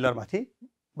 2टा पिल्लर माथि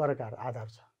वर्गाकार आधार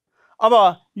छ। अब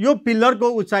यो पिल्लरको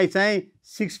उचाइ चाहिँ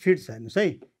 6 फिट छ। हेर्नुहोस्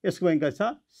है, यसको पनि कति छ?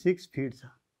 6 फिट छ।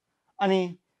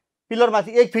 अनि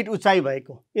पिल्लरमाथि 1 फिट उचाइ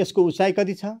भएको, यसको उचाइ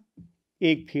कति छ?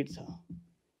 1 फिट छ।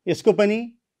 यसको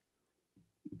पनि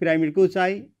पिरामिडको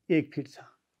उचाइ 1 फिट छ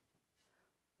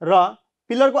र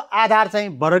पिल्लरको आधार चाहिँ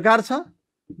वर्गाकार छ,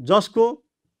 जसको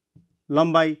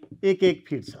लम्बाइ 1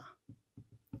 फिट छ।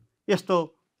 यस्तो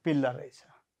पिल्लर रहेछ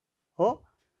हो।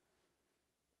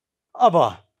 अब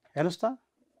हेर्नुस् त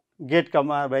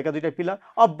गेटमा भएका दुईटा पिल्लर।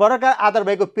 अब वर्गाकार आधार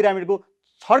भएको पिरामिडको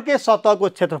छड्के सतहको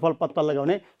क्षेत्रफल पत्ता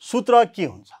लगाउने सूत्र के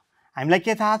हुन्छ? हामीलाई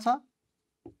के थाहा छ?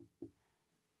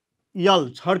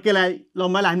 यल छड्केलाई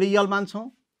लम्बाइलाई हामीले यल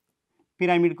मान्छौँ।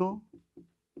 पिरामिडको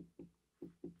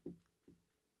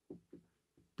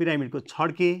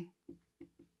छड्के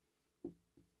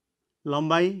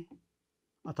लम्बाइ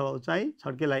अथवा उचाइ,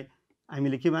 छड्केलाई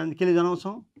हामीले केले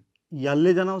जनाउँछौँ?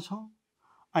 यलले जनाउँछौँ।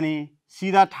 अनि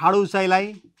सिधा ठाडो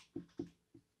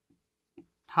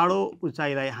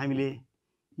उचाइलाई हामीले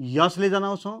यसले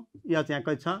जनाउँछौँ। यस यहाँ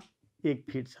कति छ? 1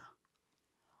 फिट छ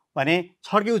भने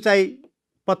छड्के उचाइ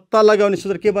पत्ता लगाउने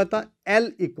सूत्र के भयो त?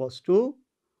 L इक्वल्स टु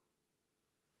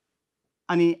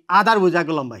अनि आधार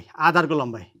भुजाको लम्बाइ, आधारको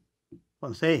लम्बाइ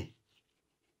भन्नुहोस् है।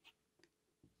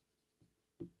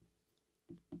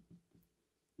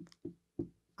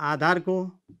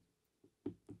 आधारको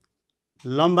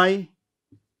लम्बाइ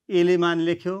एले मान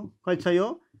लेख्यो, कति छ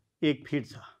यो? 1 फिट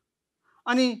छ।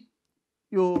 अनि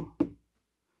यो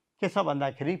के छ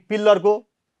भन्दाखेरि पिल्लरको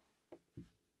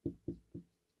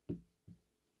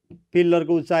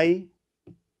उचाइ,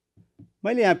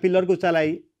 मैले यहाँ पिल्लरको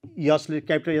उचाइलाई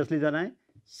क्यापिटल यसले जनाएँ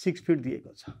 6 फिट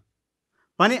दिएको छ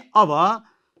भने अब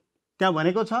त्यहाँ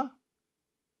भनेको छ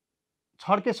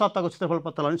छड्के सतहको क्षेत्रफल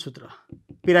पत्ता लगाउने सूत्र।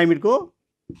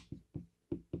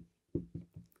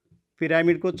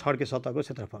 पिरामिडको छड्के सतहको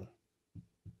क्षेत्रफल,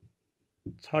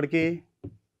 छड्के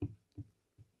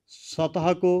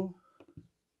सतहको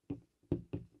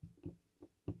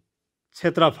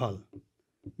क्षेत्रफल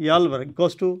यल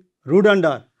equals to root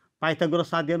under Pythagoras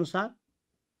साध्य अनुसार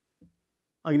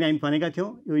अघि नै हामी भनेका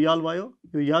थियौँ। यो यल भयो,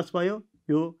 यो यस भयो,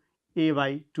 यो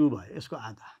a/2 भयो। यसको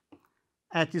आधा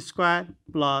h²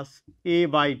 प्लस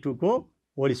a/2 को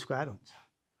होल स्क्वायर हुन्छ।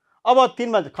 अब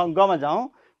 3मा गमा जाउँ।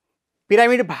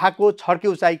 पिरामिड भागको छड्के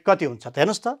उचाइ कति हुन्छ त?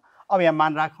 हेर्नुहोस् त। अब यहाँ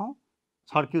मान राखौँ।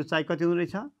 छड्के उचाइ कति हुँदो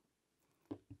रहेछ?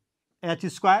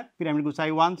 h², पिरामिडको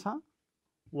उचाइ 1 छ,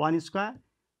 1 स्क्वायर,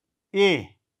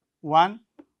 a1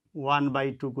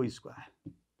 1/2 को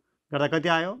स्क्वायर गर्दा कति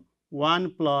आयो? 1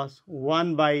 प्लस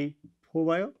 1/4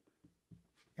 भयो।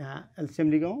 यहाँ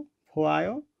एलसिएम लिगौँ, 4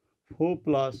 आयो, 4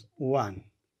 प्लस 1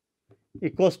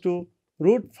 इक्वल्स टु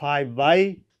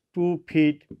 √5/2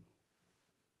 फिट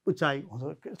उचाइ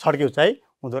छड्के उचाइ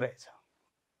हुँदो रहेछ।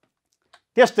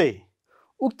 त्यस्तै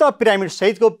उक्त पिरामिड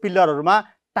सहितको पिल्लरहरूमा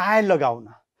टाइल लगाउन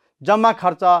जम्मा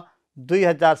खर्च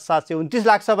 2729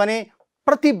 लाग्छ भने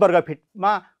प्रति वर्ग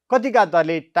फिटमा कतिका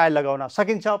दरले टाइल लगाउन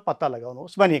सकिन्छ पत्ता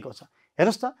लगाउनुहोस् भनिएको छ।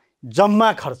 हेर्नुहोस् त,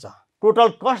 जम्मा खर्च टोटल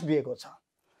कस्ट दिएको छ।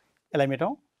 यसलाई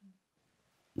मेटौँ।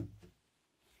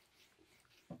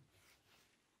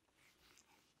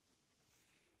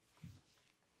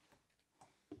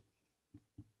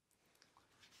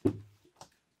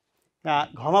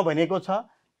 यहाँ घमा भनेको छ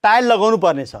टाइल लगाउनु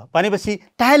पर्ने छ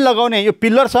भनेपछि टाइल लगाउने यो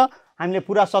पिल्लर छ। हामीले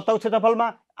पुरा सतहको क्षेत्रफलमा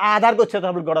आधारको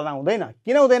क्षेत्रफल गणना हुँदैन।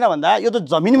 किन हुँदैन भन्दा यो त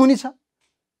जमिन मुनि छ।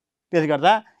 त्यसले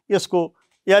गर्दा यसको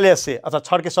एलएसए अथवा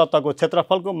छड्के सतहको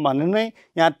क्षेत्रफलको भन्ने नै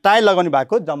यहाँ टाइल लगाउने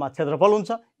भएको जम्मा क्षेत्रफल हुन्छ।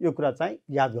 यो कुरा चाहिँ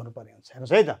याद गर्नुपर्ने हुन्छ।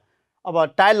 हेर्नुहोस् है त।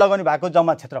 अब टाइल लगाउने भएको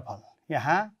जम्मा क्षेत्रफल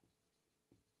यहाँ,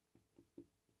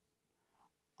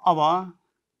 अब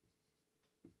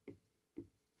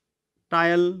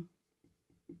टाइल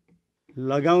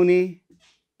लगाउने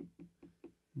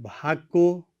भागको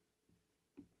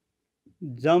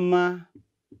जम्मा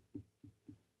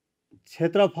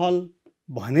क्षेत्रफल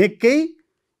भनेकै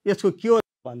यसको के हो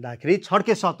भन्दाखेरि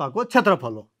छड्के सतहको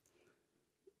क्षेत्रफल हो।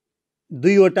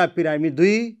 दुईवटा पिरामिड,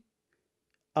 दुई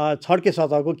छड्के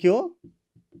सतहको के हो?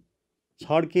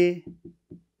 छड्के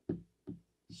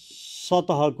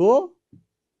सतहको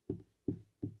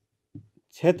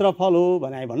क्षेत्रफल हो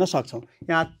भने हामी भन्न सक्छौँ।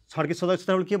 यहाँ छड्के सतहको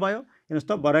क्षेत्रफल के भयो? हेर्नुहोस्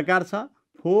त, वर्गाकार छ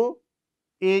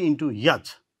 4a × h,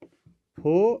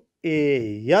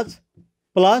 4ah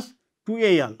plus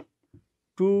 2al,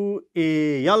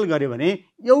 2al गऱ्यो भने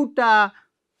एउटा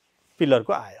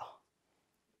पिल्लरको आयो।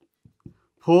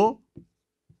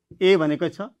 4a भनेको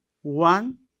छ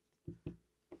 1,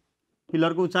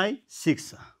 पिल्लरको उचाइ 6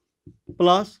 छ,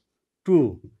 प्लस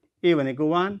 2a भनेको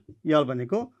 1, यल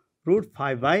भनेको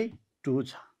 √5/2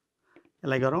 छ।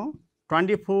 यसलाई गरौँ।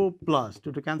 24 प्लस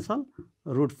 2 टु क्यान्सल,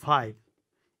 √5।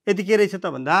 यति के रहेछ त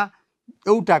भन्दा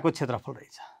एउटाको क्षेत्रफल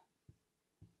रहेछ।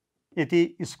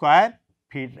 यति स्क्वायर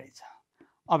फिट रहेछ।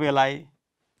 अब यसलाई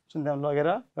शून्यमा लगेर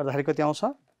गर्दाखेरि कति आउँछ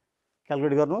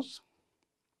क्याल्कुलेट गर्नुहोस्।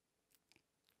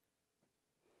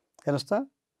 हेर्नुहोस् त,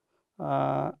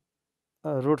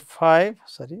 √5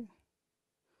 सरी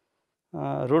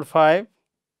 √5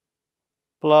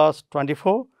 प्लस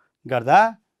 24 गर्दा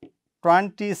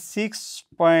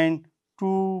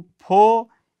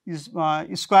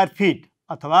 26.24 स्क्वायर फिट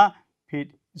अथवा फिट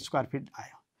स्क्वायर फिट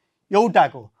आयो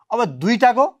एउटाको। अब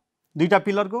दुईटा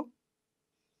पिलरको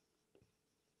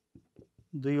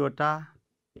दुईवटा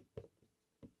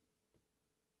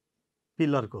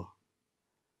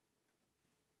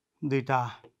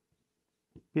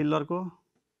पिलरको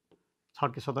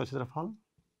छड्के सतह क्षेत्रफल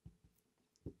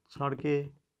छड्के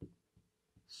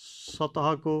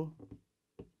सतहको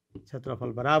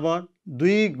क्षेत्रफल बराबर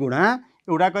 2 गुणा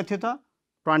एउटा कति थियो त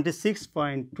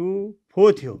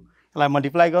 26.24 थियो। यसलाई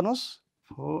मल्टिप्लाई गर्नुहोस्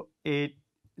 48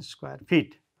 स्क्वायर फिट।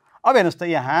 अब हेर्नुहोस् त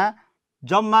यहाँ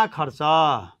जम्मा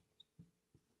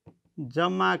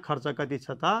खर्च कति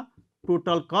छ त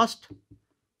टोटल कस्ट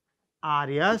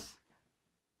आरएस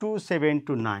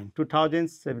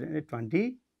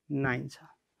 2729 छ।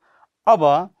 अब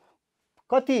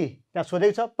कति त्यहाँ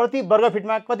सोधेको छ प्रति वर्ग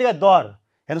फिटमा कतिका दर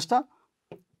हेर्नुहोस् त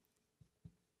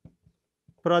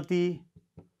प्रति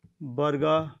वर्ग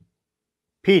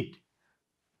फिट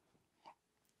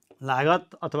लागत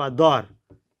अथवा दर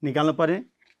निकाल्नु पर्ने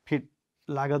फिट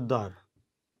लागत दर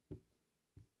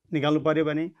निकाल्नु पर्यो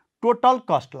भने टोटल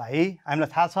कस्टलाई हामीलाई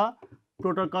थाहा छ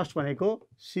टोटल कस्ट भनेको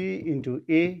सी इन्टु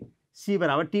ए सी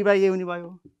बराबर टी बाई ए हुने भयो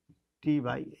T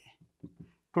by A.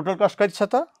 Total cost कति छ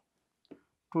त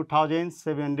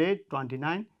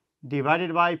 2729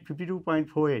 डिभाइडेड बाई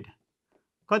 52.48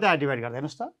 कति आयो डिभाइड गर्दा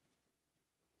हेर्नुहोस् त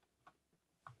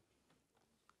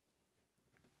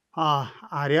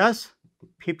आरएस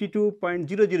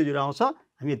 52.000 आउँछ।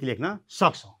 हामी यति लेख्न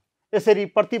सक्छौँ। यसरी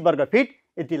प्रति वर्ग फिट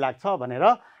यति लाग्छ भनेर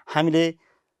हामीले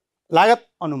लागत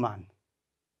अनुमान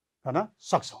गर्न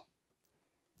सक्छौँ।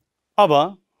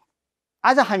 अब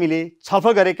आज हामीले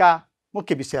छलफल गरेका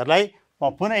मुख्य विषयहरूलाई म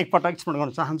पुनः एकपटक स्मरण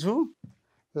गर्न चाहन्छु।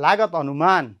 लागत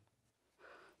अनुमान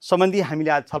सम्बन्धी हामीले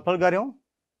आज छलफल गऱ्यौँ।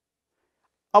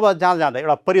 अब जाँदा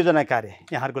एउटा परियोजना कार्य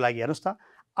यहाँहरूको लागि हेर्नुहोस् त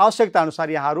आवश्यकता अनुसार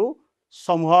यहाँहरू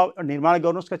समूह निर्माण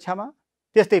गर्नुहोस् कक्षामा।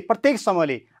 त्यस्तै प्रत्येक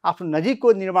समूहले आफ्नो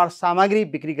नजिकको निर्माण सामग्री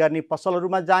बिक्री गर्ने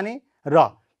पसलहरूमा जाने र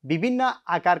विभिन्न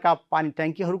आकारका पानी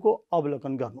ट्याङ्कीहरूको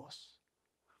अवलोकन गर्नुहोस्।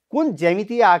 कुन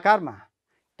ज्यामितीय आकारमा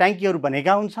ट्याङ्कीहरू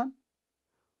बनेका हुन्छन्,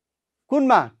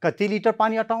 कुनमा कति लिटर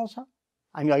पानी अटाउँछ,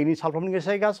 हामी अघि नै छलफल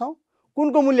गरिसकेका छौँ।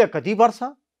 कुनको मूल्य कति पर्छ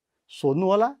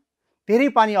सोध्नुहोला। धेरै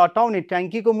पानी अटाउने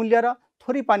ट्याङ्कीको मूल्य र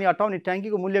थोरै पानी अटाउने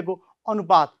ट्याङ्कीको मूल्यको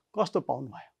अनुपात कस्तो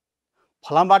पाउनुभयो।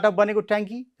 फलामबाट बनेको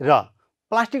ट्याङ्की र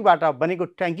प्लास्टिकबाट बनेको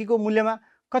ट्याङ्कीको मूल्यमा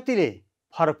कतिले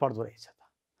फरक पर्दो रहेछ त।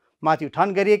 माथि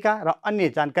उठान गरिएका र अन्य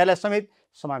जानकारीलाई समेत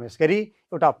समावेश गरी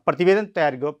एउटा प्रतिवेदन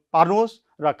तयार पार्नुहोस्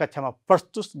र कक्षामा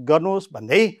प्रस्तुत गर्नुहोस्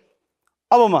भन्दै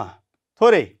अब म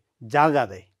थोरै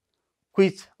जाँदै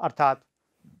क्विज अर्थात्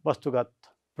वस्तुगत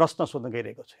प्रश्न सोध्न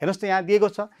गइरहेको छु। हेर्नुहोस् त यहाँ दिएको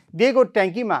छ दिएको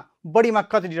ट्याङ्कीमा बढीमा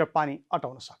कति लिटर पानी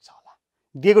अटाउन सक्छ होला।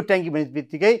 दिएको ट्याङ्की भने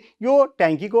बित्तिकै यो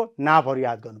ट्याङ्कीको नापहरू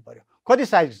याद गर्नु पर्यो। कति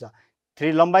साइज छ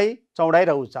 3 लम्बाइ चौडाइ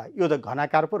र उचाइ यो त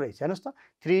घनाकार पो रहेछ। हेर्नुहोस् त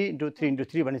 3 × 3 ×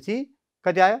 3 भनेपछि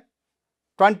कति आयो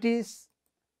 20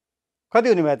 कति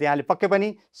हुने भयो त यहाँले पक्कै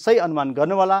पनि सही अनुमान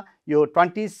गर्नु होला। यो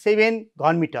 27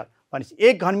 घन मिटर भनेपछि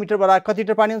 1 घन मिटर बराबर कति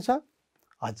लिटर पानी हुन्छ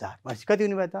 1000 भनेपछि कति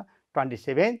हुने भयो त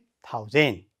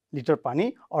 27,000 लिटर पानी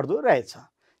अट्दो रहेछ।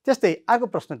 त्यस्तै अर्को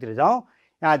प्रश्नतिर जाउँ।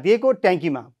 यहाँ दिएको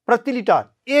ट्याङ्कीमा प्रति लिटर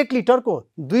 1 लिटरको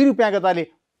 2 रुपियाँको दरले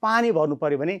पानी भर्नु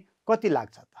पर्यो भने कति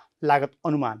लाग्छ त। लागत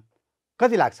अनुमान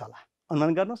कति लाग्छ होला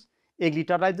अनुमान गर्नुहोस्। 1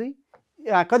 लिटरलाई 2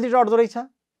 यहाँ कति लिटर अट्दो रहेछ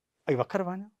अघि भर्खर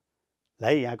भएन ल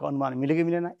यहाँको अनुमान मिल्यो कि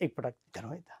मिलेन एकपटक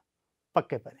हेरौँ है त।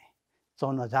 पक्कै पनि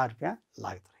 54,000 रुपियाँ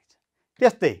लाग्दो रहेछ।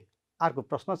 त्यस्तै अर्को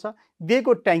प्रश्न छ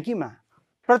दिएको ट्याङ्कीमा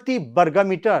प्रति वर्ग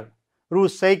मिटर रु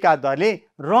 100 का दरले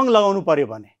रङ लगाउनु पर्यो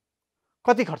भने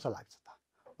कति खर्च लाग्छ त।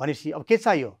 भनेपछि अब के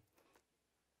चाहियो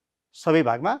सबै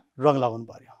भागमा रङ लगाउनु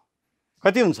पर्यो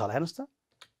कति हुन्छ होला हेर्नुहोस् त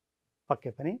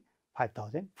पक्कै पनि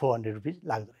 5,400 रुपियाँ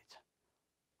लाग्दो रहेछ।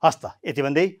 हस् त यति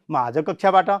भन्दै म आज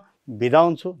कक्षाबाट बिदा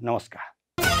हुन्छु। नमस्कार।